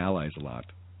Axis and Allies a lot.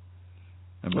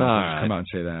 I'm going to come out and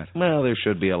say that. Well, there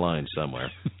should be a line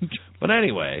somewhere. But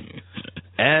anyway,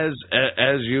 as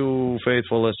you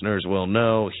faithful listeners will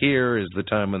know, here is the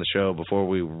time of the show before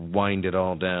we wind it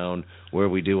all down, where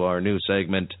we do our new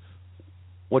segment,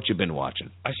 What You Been Watching.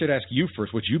 I should ask you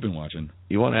first what you've been watching.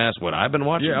 You want to ask what I've been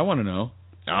watching? Yeah, I want to know.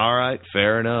 All right,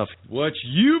 fair enough. What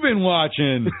you been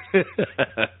watching?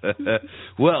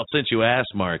 Well, since you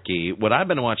asked, Marquis, what I've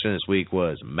been watching this week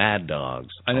was Mad Dogs.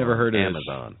 I never heard of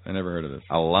Amazon. I never heard of this.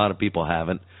 A lot of people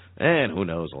haven't, and who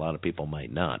knows, a lot of people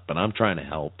might not. But I'm trying to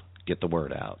help get the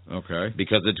word out. Okay.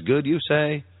 Because it's good, you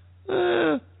say?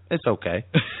 It's okay.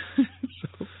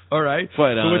 All right.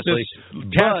 Quite honestly.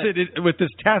 So with this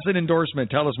tacit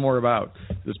endorsement, tell us more about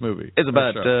this movie. It's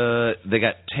about, they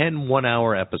got 10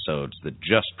 one-hour episodes that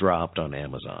just dropped on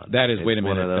Amazon. That is, wait a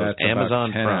minute, one of those that's Amazon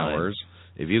about 10 Prime. hours.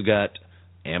 If you got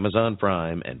Amazon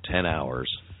Prime and 10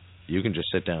 hours, you can just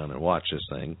sit down and watch this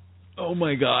thing. Oh,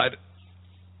 my God.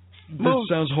 This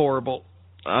sounds horrible.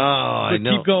 Oh, I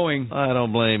know. Keep going. I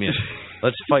don't blame you.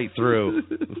 Let's fight through.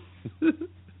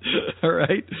 All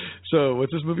right. So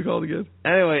what's this movie called again?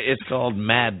 Anyway, it's called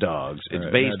Mad Dogs. It's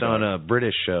right, based on a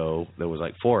British show that was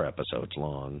like 4 episodes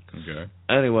long. Okay.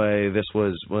 Anyway, this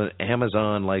was when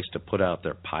Amazon likes to put out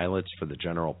their pilots for the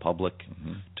general public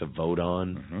to vote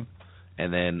on.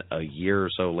 And then a year or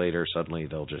so later, suddenly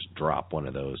they'll just drop one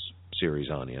of those series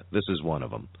on you. This is one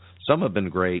of them. Some have been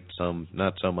great, some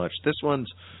not so much. This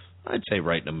one's, I'd say,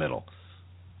 right in the middle.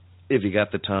 If you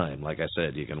got the time, like I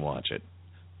said, you can watch it.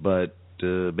 But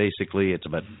basically, it's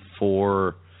about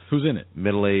 4 Who's in it?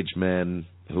 Middle-aged men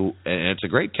who, and it's a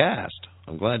great cast.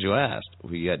 I'm glad you asked.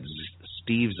 We got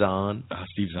Steve Zahn.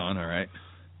 Steve Zahn, all right.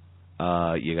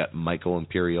 You got Michael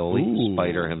Imperioli,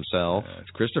 Spider himself. It's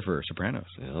Christopher, Sopranos.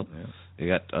 Yep. Yeah. You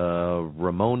got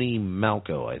Ramoni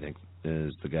Malco, I think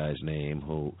is the guy's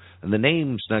name. And the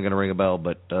name's not going to ring a bell,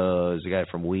 but he's a guy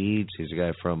from Weeds. He's a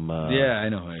guy from yeah, I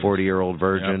know. 40-Year-Old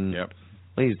Virgin. Yep.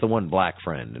 He's the one black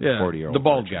friend in 40-Year-Old the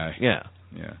bald Virgin. guy. Yeah.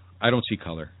 Yeah. I don't see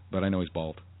color, but I know he's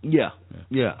bald. Yeah.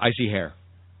 I see hair.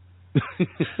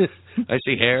 I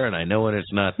see hair, and I know when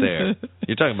it's not there.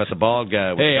 You're talking about the bald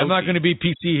guy. Hey, I'm not going to be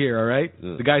PC here, all right?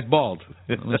 The guy's bald.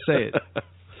 I'm going to say it.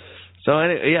 So,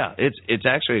 yeah, it's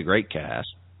actually a great cast.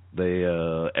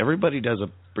 Everybody does a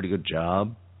pretty good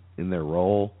job in their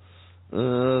role.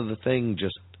 The thing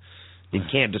just, you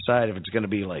can't decide if it's going to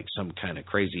be like some kind of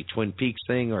crazy Twin Peaks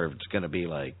thing or if it's going to be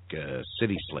like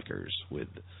City Slickers with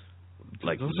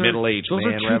like middle-aged man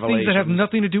revelations. Those are two things that have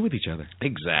nothing to do with each other.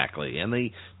 Exactly, and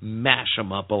they mash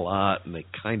them up a lot, and they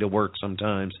kind of work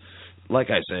sometimes. Like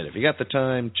I said, if you got the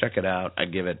time, check it out.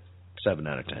 I'd give it 7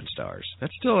 out of 10 stars.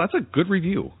 That's a good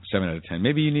review, 7 out of 10.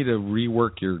 Maybe you need to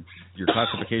rework your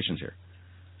classifications here.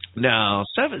 No,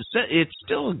 7. It's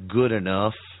still good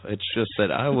enough. It's just that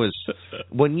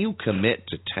when you commit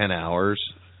to 10 hours,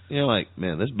 you're like,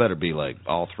 man, this better be like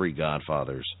all 3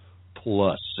 Godfathers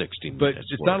plus 60 minutes. But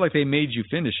it's not like they made you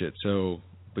finish it,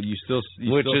 but you still.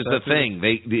 Which is the thing.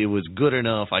 It was good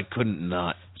enough. I couldn't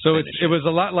not. So it was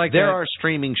a lot like there are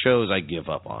streaming shows I give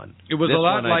up on. It was a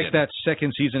lot like that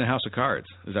second season of House of Cards.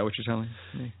 Is that what you're telling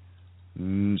me?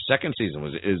 Second season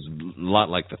is a lot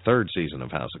like the third season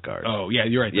of House of Cards. Oh, yeah,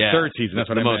 you're right. The third season, that's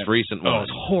what I meant. The most recent one. Oh,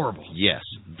 it's horrible. Yes.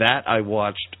 That I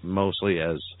watched mostly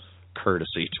as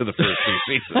courtesy to the first 2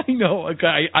 seasons. I know.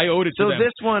 I owed it to them. So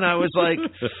this one I was like,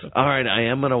 all right,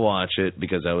 I am going to watch it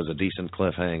because that was a decent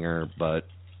cliffhanger, but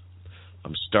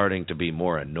I'm starting to be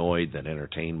more annoyed than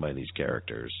entertained by these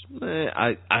characters.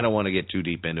 I don't want to get too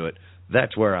deep into it.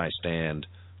 That's where I stand.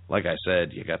 Like I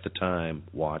said, you got the time,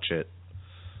 watch it.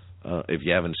 If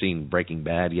you haven't seen Breaking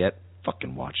Bad yet,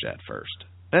 fucking watch that first.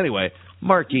 Anyway,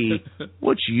 Marky,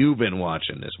 what you been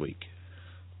watching this week?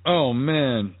 Oh,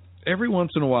 man. Every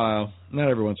once in a while, not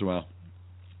every once in a while,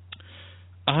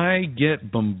 I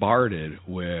get bombarded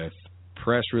with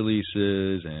press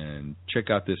releases and check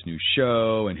out this new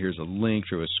show and here's a link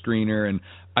to a screener, and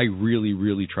I really,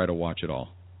 really try to watch it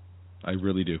all. I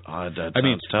really do. I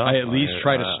mean, tough. I at least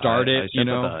try to start it. I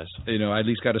I at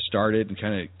least got to start it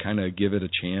and kind of give it a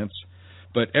chance.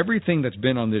 But everything that's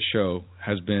been on this show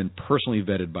has been personally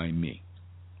vetted by me.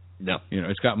 No,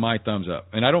 it's got my thumbs up,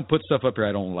 and I don't put stuff up here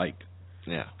I don't like.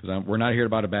 Yeah, because we're not here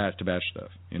about to bash stuff.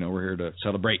 We're here to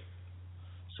celebrate.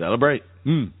 Celebrate.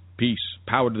 Peace,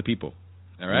 power to the people.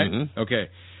 All right. Mm-hmm. Okay.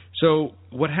 So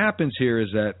what happens here is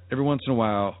that every once in a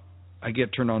while I get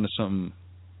turned on to something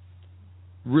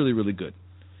really, really good.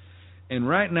 And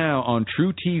right now on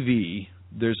True TV,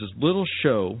 there's this little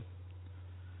show.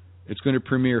 It's going to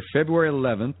premiere February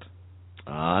 11th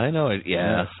I know it,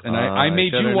 yeah. Yes. And I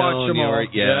made you watch them all. I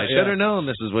should have known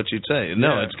this is what you'd say.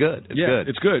 No, it's good. It's good.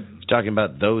 It's good. You're talking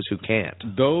about Those Who Can't.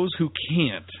 Those Who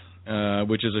Can't,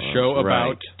 which is a show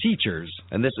about teachers.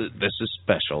 And this is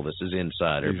special. This is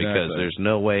insider because there's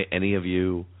no way any of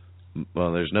you,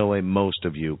 there's no way most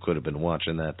of you could have been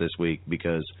watching that this week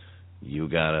because you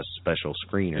got a special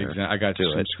screener. Exactly. I got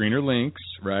some screener links,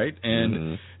 right?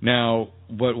 And now,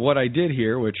 what I did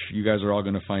here, which you guys are all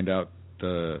going to find out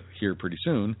here pretty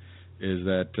soon, is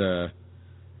that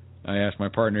I asked my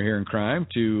partner here in crime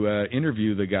to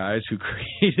interview the guys who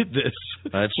created this.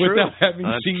 That's without true. having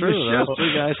seen the show. Those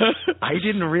two guys. I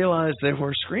didn't realize there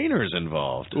were screeners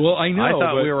involved. Well, I know. I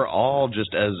thought we were all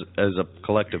just as a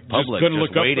collective public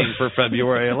just waiting for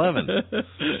February 11th.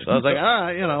 So I was like, all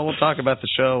right, we'll talk about the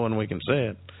show when we can see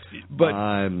it. But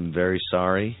I'm very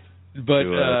sorry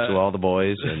to all the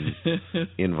boys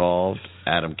involved.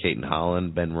 Adam, Kate, and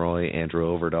Holland, Ben Roy, Andrew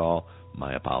Overdahl.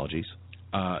 My apologies.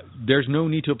 There's no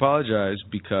need to apologize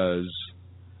because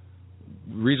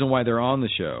the reason why they're on the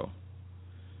show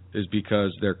is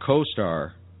because their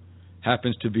co-star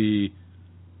happens to be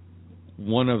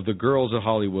one of the girls of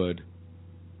Hollywood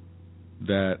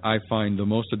that I find the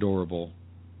most adorable,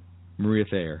 Maria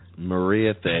Thayer.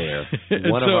 Maria Thayer,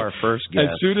 one of our first guests.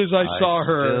 As soon as I saw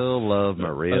her, I still love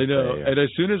Maria I know. Thayer. And as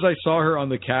soon as I saw her on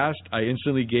the cast, I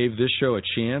instantly gave this show a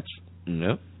chance.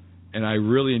 Yep. And I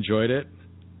really enjoyed it.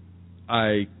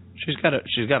 She's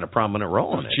got a prominent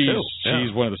role in it.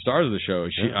 She's one of the stars of the show.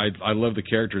 I love the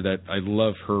character. I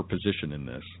love her position in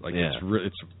this.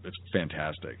 It's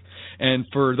fantastic. And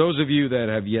for those of you that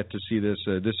have yet to see this,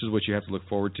 this is what you have to look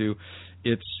forward to.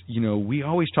 It's we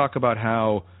always talk about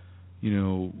how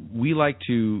we like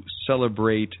to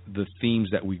celebrate the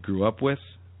themes that we grew up with,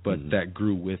 but that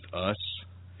grew with us.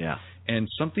 Yeah. And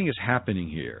something is happening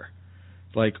here.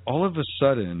 Like all of a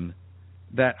sudden,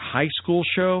 that high school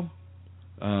show.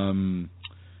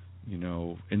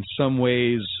 In some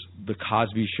ways, The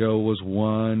Cosby Show was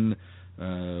one.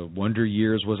 Wonder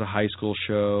Years was a high school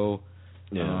show.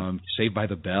 Yeah. Saved by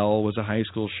the Bell was a high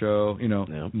school show.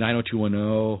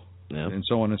 90210, and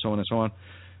so on and so on and so on.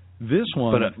 This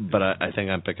one, but I think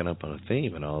I'm picking up on a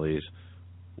theme in all these.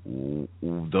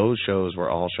 Those shows were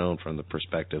all shown from the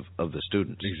perspective of the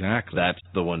students. Exactly. That's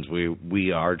the ones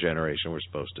our generation were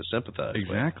supposed to sympathize with.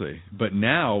 Exactly. But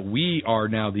now we are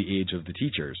the age of the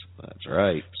teachers. That's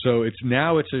right. So it's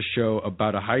a show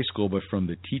about a high school, but from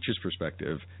the teacher's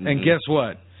perspective. And guess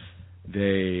what?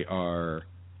 They're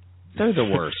the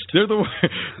worst.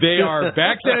 They are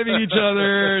backstabbing each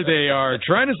other. They are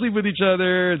trying to sleep with each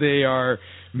other. They are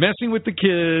messing with the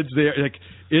kids.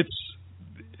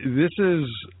 This is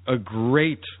a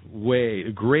great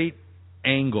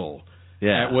angle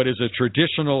at what is a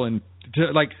traditional and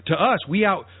to us we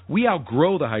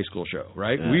outgrow the high school show,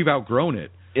 right? Yeah. We've outgrown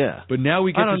it. Yeah. But now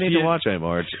we get I don't need to watch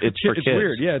anymore. It's for kids.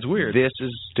 Weird. Yeah, it's weird. This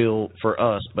is still for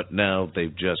us, but now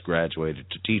they've just graduated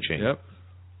to teaching. Yep.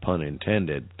 Pun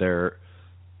intended.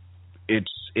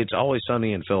 It's Always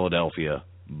Sunny in Philadelphia,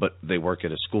 but they work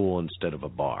at a school instead of a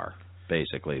bar.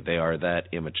 Basically, they are that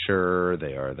immature.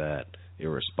 They are that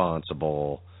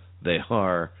irresponsible. They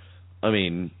are,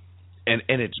 and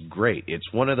it's great.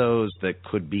 It's one of those that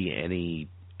could be any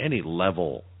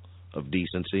level of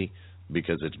decency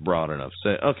because it's broad enough.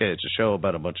 Say, okay, it's a show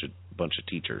about a bunch of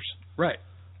teachers, right?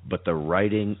 But the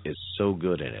writing is so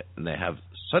good in it, and they have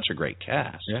such a great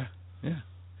cast. Yeah.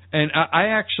 And I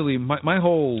actually, my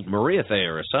whole Maria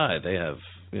Thayer aside, they have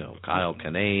Kyle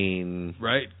Kinane,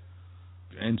 right,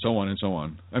 and so on and so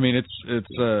on. I mean, it's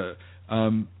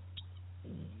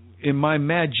in my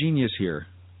mad genius here,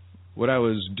 what I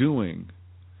was doing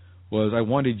was I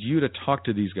wanted you to talk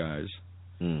to these guys.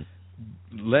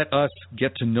 Let us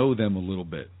get to know them a little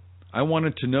bit. I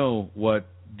wanted to know what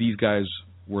these guys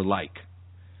were like.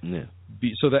 Yeah.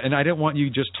 And I didn't want you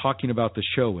just talking about the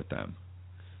show with them.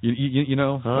 You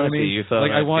know what I mean? You thought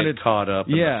I wanted get caught up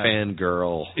in the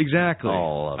fangirl. Exactly.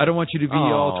 I don't want you to be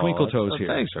all twinkle toes here.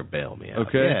 Thanks for bailing me out.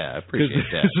 Okay. Yeah, I appreciate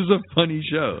that. This is a funny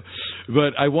show,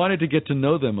 but I wanted to get to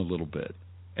know them a little bit,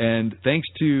 and thanks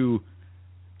to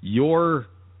your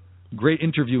great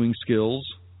interviewing skills,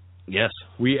 yes,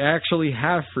 we actually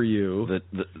have for you.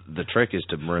 The trick is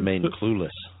to remain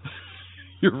clueless.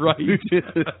 You're right.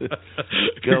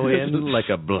 Go in like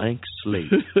a blank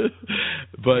slate.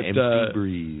 But empty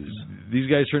breeze. These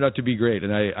guys turned out to be great,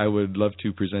 and I would love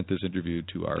to present this interview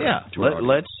to our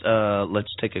let's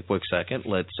take a quick second.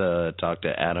 Let's talk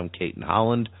to Adam, Kate, and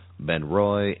Holland, Ben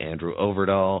Roy, Andrew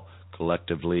Overdahl,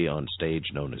 collectively on stage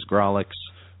known as Grawlix,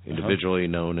 individually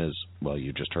known as, well,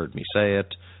 you just heard me say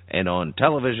it, and on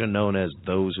television known as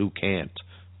Those Who Can't.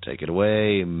 Take it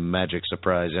away, Magic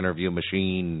Surprise Interview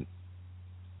Machine.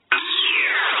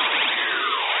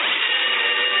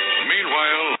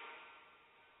 Meanwhile,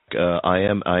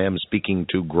 I am speaking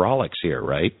to Grawlix here,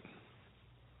 right?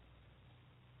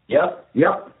 Yep.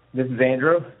 This is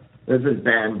Andrew. This is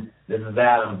Ben. This is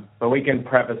Adam. But we can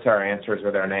preface our answers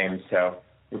with our names, so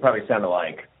we probably sound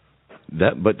alike.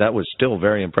 But that was still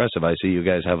very impressive. I see you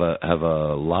guys have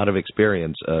a lot of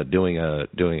experience doing a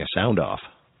sound off.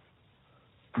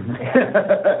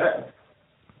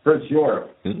 For sure.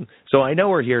 So I know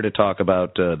we're here to talk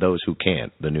about Those Who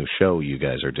Can't, the new show you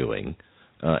guys are doing.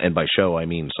 And by show, I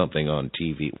mean something on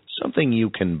TV, something you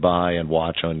can buy and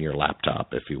watch on your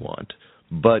laptop if you want.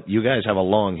 But you guys have a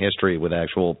long history with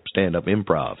actual stand-up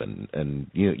improv, and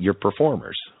you're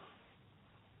performers.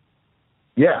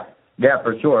 Yeah,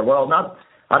 for sure. Well,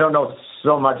 I don't know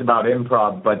so much about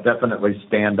improv, but definitely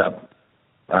stand-up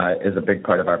is a big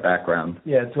part of our background.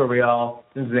 Yeah, this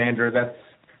is Andrew, that's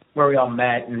where we all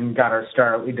met and got our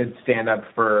start. We did stand-up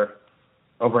for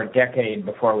over a decade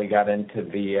before we got into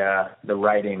the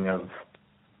writing of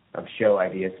show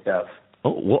idea stuff.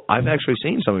 Oh, well, I've actually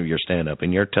seen some of your stand-up,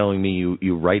 and you're telling me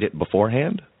you write it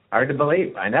beforehand? Hard to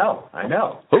believe. I know.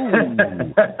 Ooh.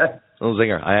 Little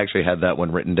zinger. I actually had that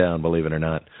one written down, believe it or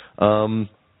not.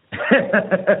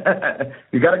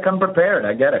 You got to come prepared.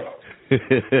 I get it.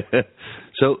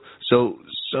 So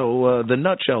the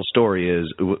nutshell story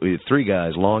is three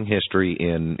guys, long history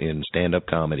in stand-up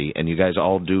comedy, and you guys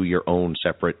all do your own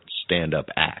separate stand-up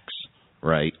acts,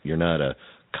 right? You're not a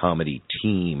comedy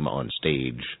team on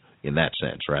stage in that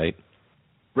sense, right?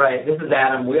 Right. This is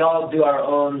Adam. We all do our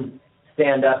own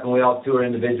stand-up, and we all tour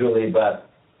individually, but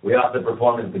we also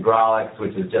perform as the Grawlix,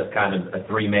 which is just kind of a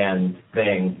three-man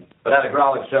thing. But at a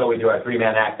Grawlix show, we do our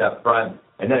three-man act up front,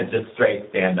 and then it's just straight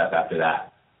stand-up after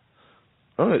that.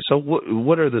 All right. So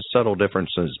what are the subtle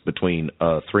differences between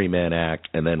a three-man act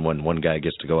and then when one guy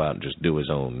gets to go out and just do his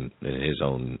own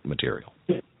material?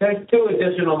 There's 2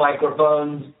 additional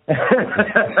microphones.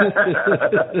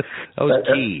 That was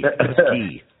key.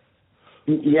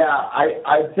 Yeah,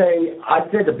 I'd say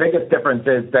the biggest difference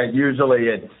is that usually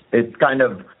it's kind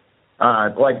of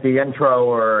like the intro,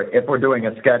 or if we're doing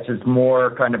a sketch, is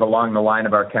more kind of along the line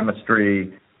of our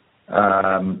chemistry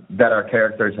that our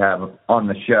characters have on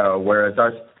the show, whereas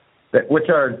which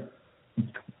are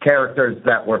characters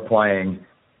that we're playing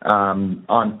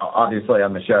obviously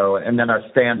on the show, and then our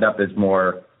stand-up is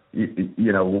more,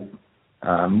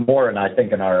 more, and I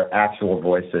think in our actual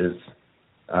voices.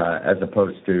 As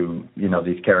opposed to,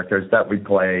 these characters that we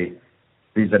play,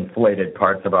 these inflated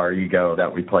parts of our ego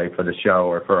that we play for the show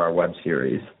or for our web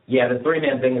series. Yeah, the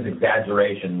three-man thing is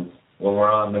exaggerations. When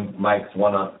we're on the mics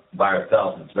one by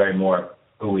ourselves, it's very more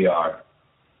who we are.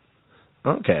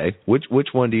 Okay. Which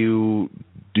one do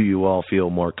you all feel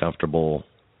more comfortable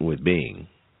with being?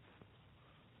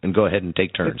 And go ahead and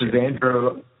take turns. This is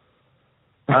Andrew.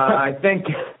 I think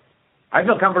I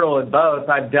feel comfortable with both.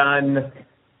 I've done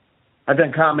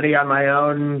comedy on my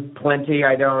own plenty.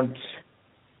 I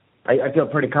feel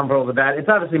pretty comfortable with that. It's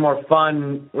obviously more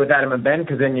fun with Adam and Ben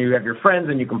because then you have your friends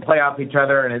and you can play off each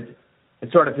other, and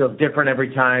it sort of feels different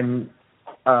every time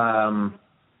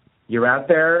you're out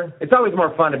there. It's always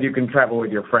more fun if you can travel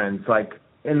with your friends. Like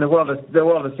in the world of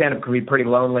stand-up can be pretty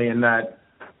lonely in that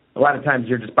a lot of times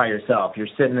you're just by yourself. You're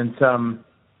sitting in some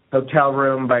hotel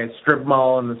room by a strip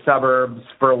mall in the suburbs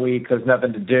for a week. There's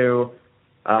nothing to do.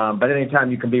 But anytime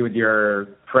you can be with your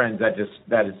friends, that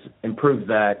improves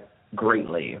that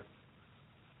greatly.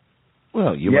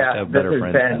 Well, you must have better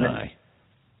friends than I.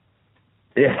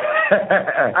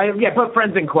 Yeah, put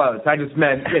friends in quotes. I just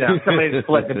meant, somebody to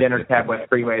split the dinner tab with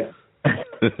 3 ways.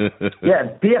 Yeah,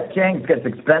 P.F. Chang's gets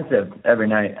expensive every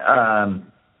night.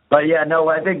 But yeah, no,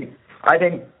 I think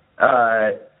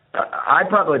I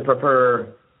probably prefer.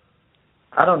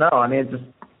 I don't know. I mean, it's just.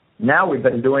 Now we've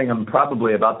been doing them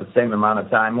probably about the same amount of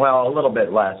time. Well, a little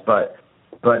bit less, but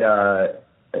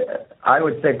I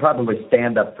would say probably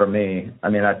stand-up for me. I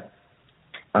mean, I've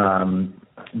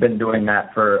been doing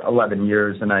that for 11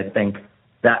 years, and I think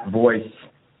that voice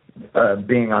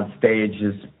being on stage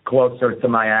is closer to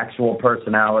my actual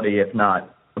personality, if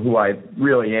not who I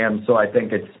really am. So I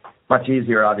think it's much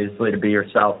easier, obviously, to be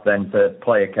yourself than to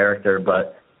play a character.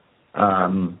 But I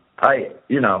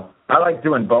like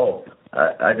doing both.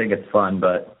 I think it's fun,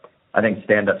 but I think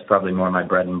stand-up's probably more my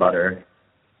bread and butter.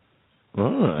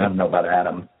 Oh. I don't know about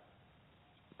Adam.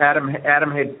 Adam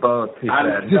hates both.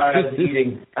 I'm sorry, I was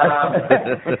eating.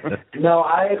 No,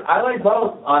 I like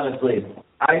both, honestly.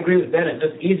 I agree with Ben. It's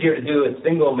just easier to do a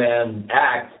single-man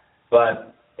act,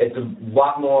 but it's a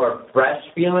lot more fresh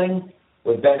feeling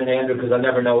with Ben and Andrew because I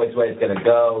never know which way it's going to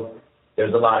go.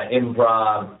 There's a lot of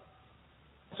improv.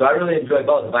 So I really enjoy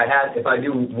both. If I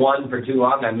do one for too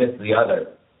long, I miss the other.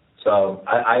 So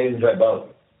I enjoy both.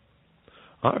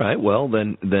 All right. Well,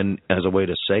 then, as a way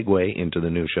to segue into the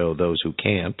new show, Those Who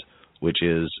Can't, which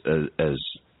is, as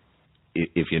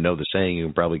if you know the saying, you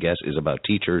can probably guess, is about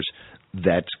teachers.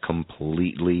 That's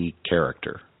completely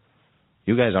character.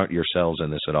 You guys aren't yourselves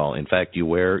in this at all. In fact, you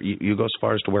go as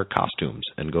far as to wear costumes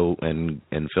and go and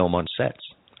film on sets.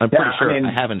 I'm pretty sure.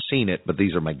 I haven't seen it, but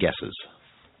these are my guesses.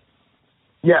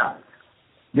 Yeah.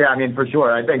 Yeah, I mean, for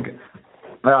sure. I think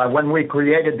when we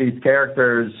created these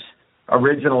characters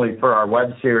originally for our web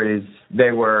series,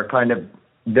 they're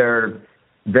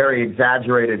very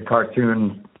exaggerated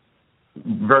cartoon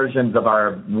versions of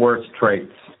our worst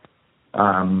traits.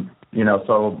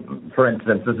 So for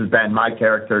instance, this is Ben. My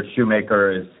character,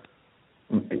 Shoemaker, is,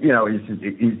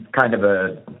 he's kind of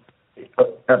a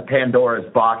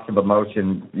Pandora's box of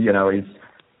emotion. He's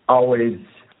always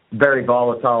very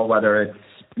volatile, whether it's,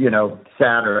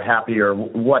 sad or happy or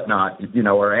whatnot,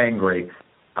 or angry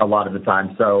a lot of the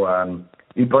time. So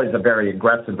he plays a very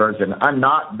aggressive version. I'm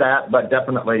not that, but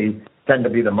definitely tend to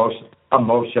be the most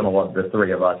emotional of the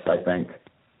three of us, I think.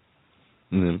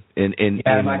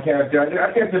 Mm-hmm. My character,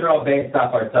 our characters are all based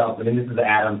off ourselves. I mean, this is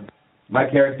Adam. My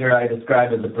character I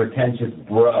describe as a pretentious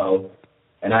bro,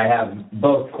 and I have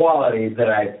both qualities that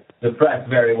I suppress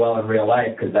very well in real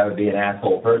life because I would be an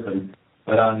asshole person.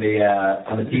 But on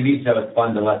the TV show, it's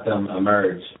fun to let them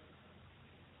emerge.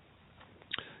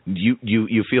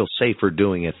 You feel safer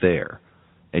doing it there,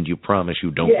 and you promise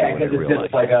you don't do it in real life.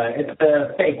 Yeah, because it's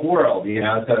a fake world,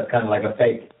 so it's kind of like a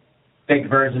fake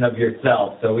version of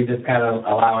yourself. So we just kind of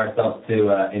allow ourselves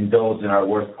to indulge in our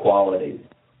worst qualities.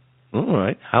 All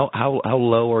right. How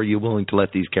low are you willing to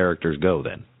let these characters go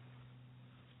then?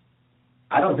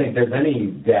 I don't think there's any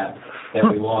depth that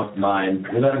we won't mind.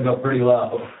 We let them go pretty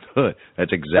low. Good.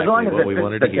 That's exactly what we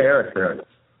wanted to hear. Character.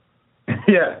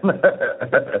 Yeah.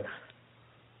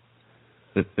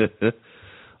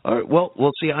 All right.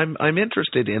 Well, see, I'm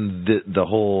interested in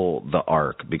the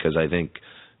arc because I think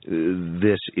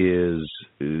this is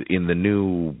in the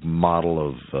new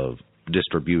model of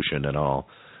distribution and all.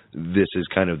 This is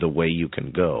kind of the way you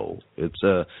can go. It's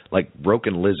like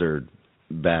Broken Lizard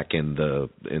back in the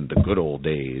good old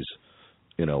days.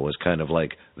 Was kind of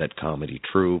like that comedy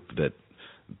troupe that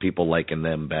people liken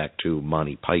them back to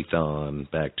Monty Python.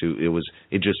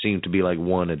 It just seemed to be like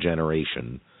one a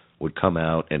generation would come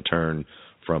out and turn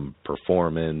from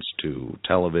performance to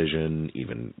television,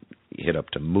 even hit up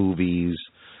to movies.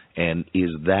 And is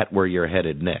that where you're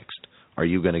headed next? Are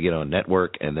you going to get on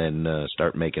network and then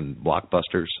start making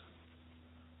blockbusters?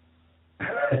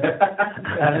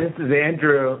 This is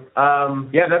Andrew.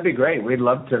 Yeah, that'd be great. We'd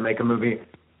love to make a movie.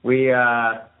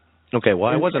 Okay,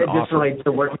 well, I wasn't offered.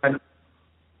 To work on.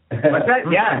 What's that?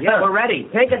 Yeah, we're ready.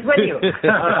 Take us with you.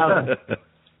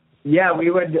 Yeah, we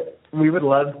would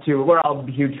love to. We're all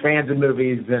huge fans of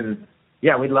movies, and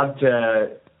yeah, we'd love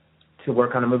to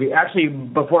work on a movie. Actually,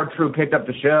 before True picked up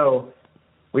the show,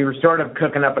 we were sort of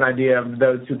cooking up an idea of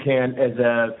Those Who Can't as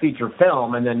a feature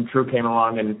film, and then True came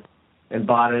along and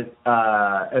bought it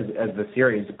as the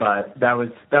series. But that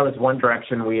was one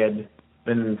direction we had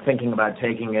been thinking about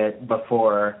taking it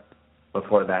before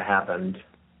that happened.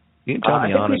 You can tell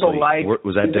me honestly,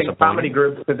 was that disappointing? Comedy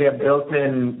groups because they have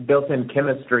built-in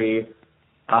chemistry,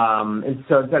 and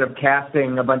so instead of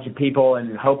casting a bunch of people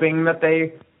and hoping that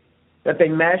they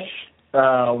mesh,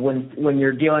 when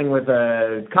you're dealing with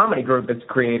a comedy group as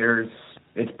creators,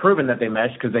 it's proven that they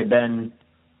mesh because they've been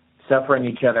suffering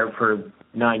each other for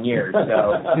 9 years.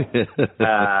 So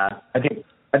I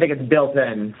think it's built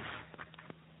in.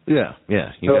 Yeah.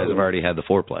 You guys have already had the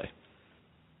foreplay.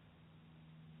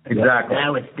 Exactly.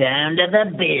 Now it's down to the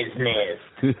business.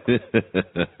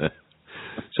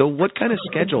 So what kind of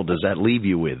schedule does that leave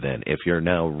you with then if you're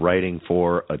now writing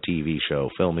for a TV show,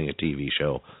 filming a TV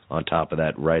show, on top of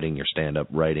that writing your stand-up,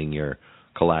 writing your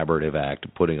collaborative act,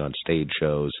 putting on stage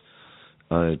shows?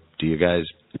 Do you guys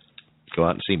go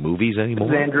out and see movies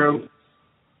anymore? Andrew,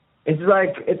 it's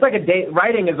like a day.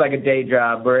 Writing is like a day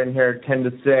job. We're in here 10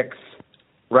 to 6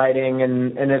 writing,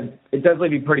 and it does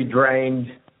leave you pretty drained.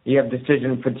 You have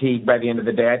decision fatigue by the end of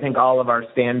the day. I think all of our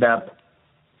stand-up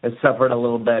has suffered a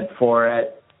little bit for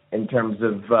it in terms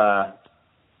of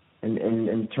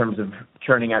in terms of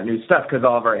churning out new stuff because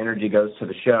all of our energy goes to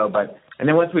the show. And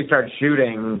then once we start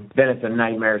shooting, then it's a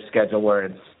nightmare schedule where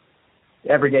it's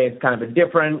every day it's kind of a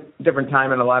different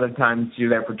time, and a lot of times you're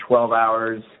there for 12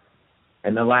 hours,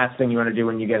 and the last thing you want to do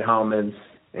when you get home is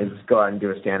go out and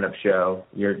do a stand-up show.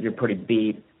 You're pretty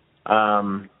beat.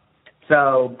 So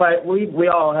So, but we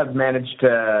all have managed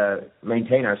to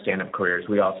maintain our stand-up careers.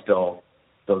 We all still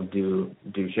do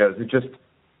shows. It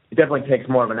definitely takes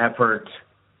more of an effort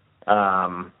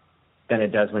than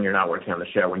it does when you're not working on the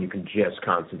show, when you can just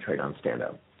concentrate on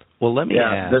stand-up. Well, let me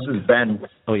ask. This is Ben.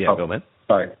 Oh, yeah, go, man.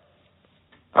 Sorry.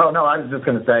 Oh, no, I was just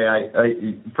going to say, I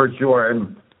for sure,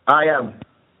 and I have,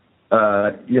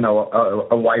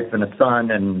 a wife and a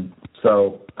son, and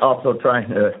so also trying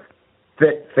to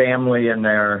fit family in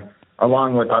there,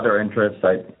 along with other interests,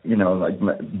 like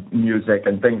music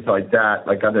and things like that,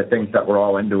 like other things that we're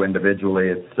all into individually.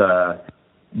 It's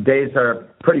days are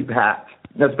pretty packed,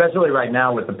 especially right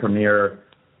now with the premiere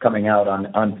coming out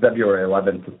on February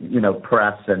 11th.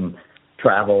 Press and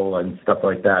travel and stuff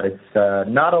like that. It's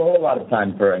not a whole lot of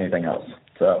time for anything else.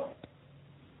 So,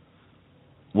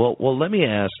 well, let me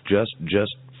ask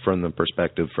just from the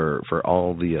perspective for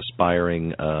all the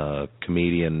aspiring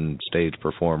comedian, stage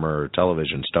performer,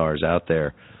 television stars out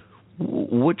there,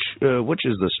 which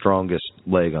is the strongest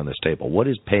leg on this table? What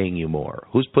is paying you more?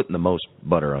 Who's putting the most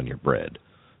butter on your bread?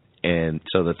 And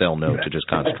so that they'll know to just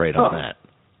concentrate on that.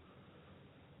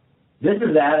 This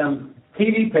is Adam.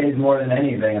 TV pays more than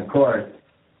anything, of course,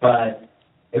 but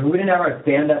if we didn't have our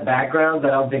stand-up backgrounds, I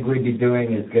don't think we'd be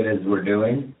doing as good as we're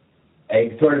doing.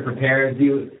 It sort of prepares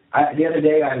you. The other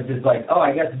day I was just like, oh,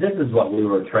 I guess this is what we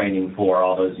were training for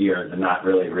all those years and not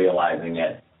really realizing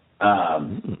it.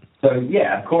 So,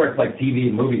 yeah, of course, like TV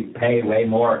and movies pay way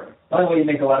more. The only way you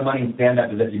make a lot of money in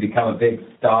stand-up is if you become a big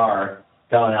star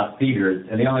selling out theaters,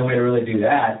 and the only way to really do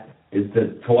that is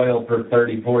to toil for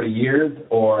 30, 40 years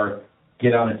or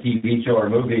get on a TV show or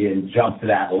movie and jump to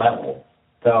that level.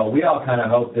 So we all kind of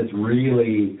hope this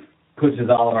really pushes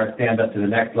all of our stand-up to the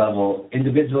next level,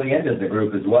 individually and as a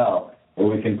group as well, where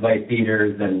we can play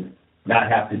theaters and not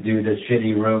have to do the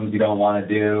shitty rooms you don't want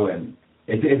to do. And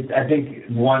I think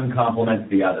one complements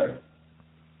the other.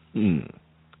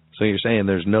 So you're saying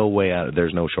there's no way out,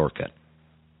 there's no shortcut?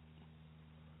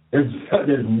 There's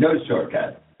no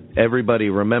shortcut. Everybody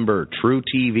remember, True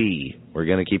TV. We're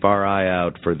going to keep our eye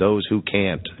out for those who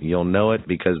can't. You'll know it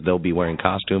because they'll be wearing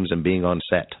costumes and being on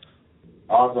set.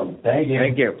 Awesome. Thank you.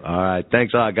 Thank you. All right.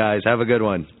 Thanks a lot, guys. Have a good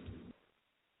one.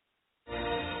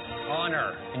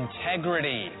 Honor,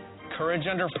 integrity, courage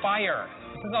under fire.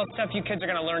 This is all stuff you kids are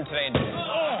going to learn today.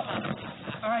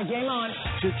 All right, game on.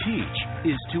 To teach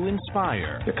is to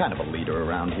inspire. You're kind of a leader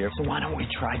around here, so why don't we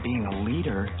try being a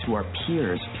leader to our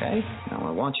peers, okay? Now,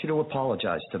 I want you to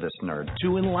apologize to this nerd.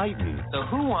 To enlighten. So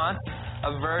who wants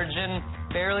a virgin,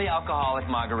 barely alcoholic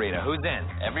margarita? Who's in?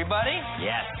 Everybody?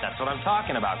 Yes, that's what I'm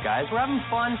talking about, guys. We're having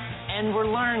fun, and we're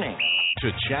learning.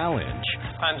 To challenge.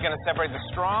 Time's going to separate the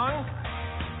strong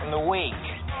from the weak.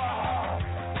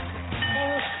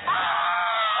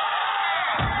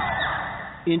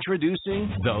 Introducing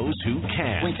those who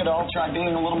can. We could all try being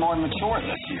a little more mature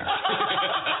this year.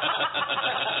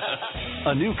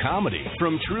 A new comedy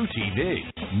from True TV.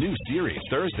 New series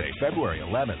Thursday, February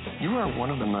 11th. You are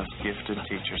one of the most gifted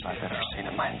teachers I've ever seen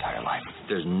in my entire life.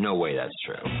 There's no way that's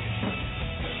true.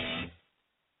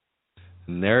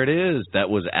 And there it is.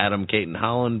 That was Adam Caton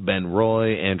Holland, Ben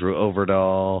Roy, Andrew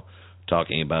Overdahl,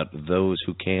 talking about those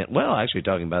who can't. Well, actually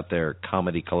talking about their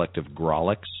comedy collective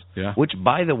Grawlix, which,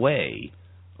 by the way,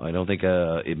 I don't think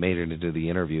it made it into the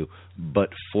interview,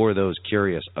 but for those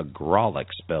curious, a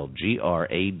Grawlix, spelled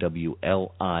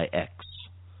Grawlix,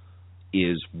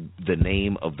 is the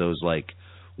name of those like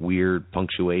weird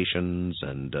punctuations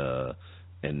and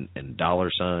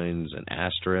dollar signs and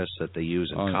asterisks that they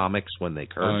use in comics when they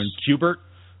curse. Qbert?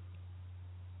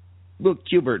 Well,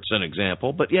 Qbert's an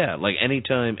example, but yeah, like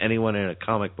anytime anyone in a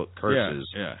comic book curses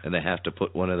and they have to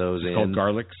put one of those in. Called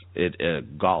Garlics?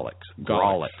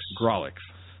 Grawlix.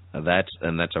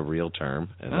 That's a real term.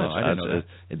 And I didn't know that.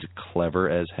 It's clever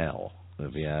as hell,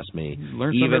 if you ask me.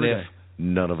 Learn even if day.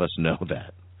 none of us know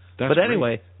that. That's but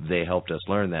anyway, they helped us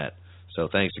learn that. So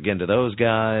thanks again to those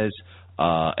guys.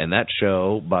 And that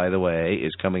show, by the way,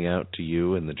 is coming out to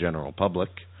you and the general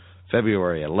public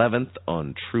February 11th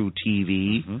on True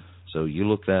TV. Mm-hmm. So you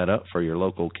look that up for your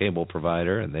local cable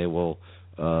provider, and they will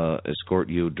escort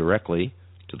you directly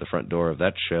to the front door of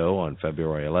that show on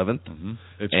February 11th. Mm-hmm.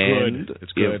 It's good.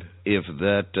 It's good.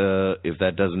 If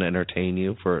that doesn't entertain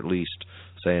you for at least,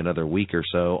 say, another week or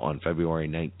so, on February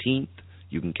 19th,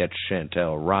 you can catch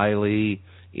Chantel Riley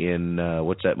in,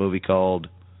 what's that movie called?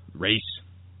 Race.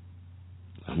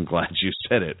 I'm glad you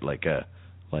said it like that,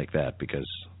 because,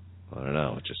 I don't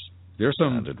know, it just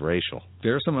sounded racial.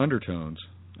 There are some undertones.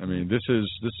 I mean, this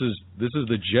is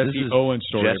the Jesse Owens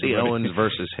story. Jesse Owens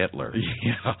versus Hitler.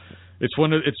 Yeah,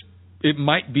 it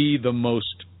might be the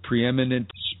most preeminent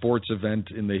sports event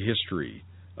in the history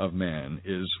of man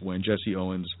is when Jesse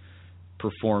Owens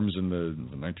performs in the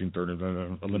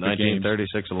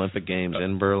 1936 Olympic Games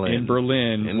in Berlin. In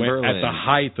Berlin. At the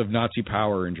height of Nazi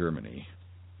power in Germany.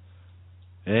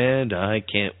 And I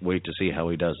can't wait to see how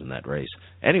he does in that race.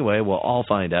 Anyway, we'll all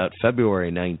find out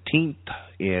February 19th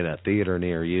in a theater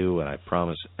near you, and I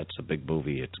promise it's a big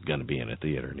movie. It's going to be in a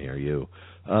theater near you.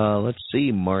 Let's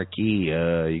see, Marquis,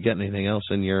 you got anything else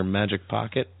in your magic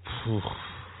pocket?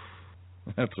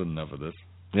 That's enough of this.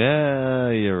 Yeah,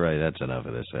 you're right. That's enough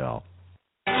of this, Al.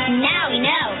 Now we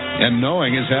know. And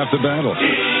knowing is half the battle.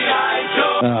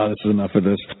 This is enough of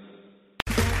this.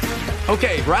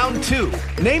 Okay, round 2.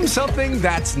 Name something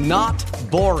that's not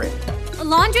boring. A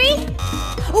laundry?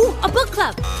 Ooh, a book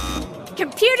club.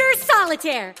 Computer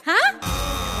solitaire, huh?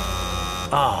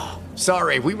 Ah, oh,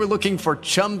 sorry. We were looking for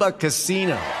Chumba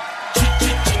Casino.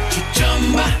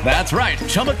 That's right.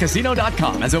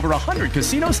 ChumbaCasino.com has over 100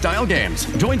 casino-style games.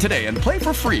 Join today and play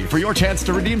for free for your chance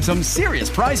to redeem some serious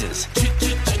prizes.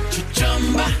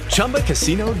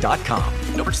 ChumbaCasino.com.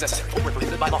 No purchase necessary. Void where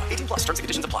prohibited by law. 18+ terms and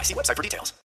conditions apply. See website for details.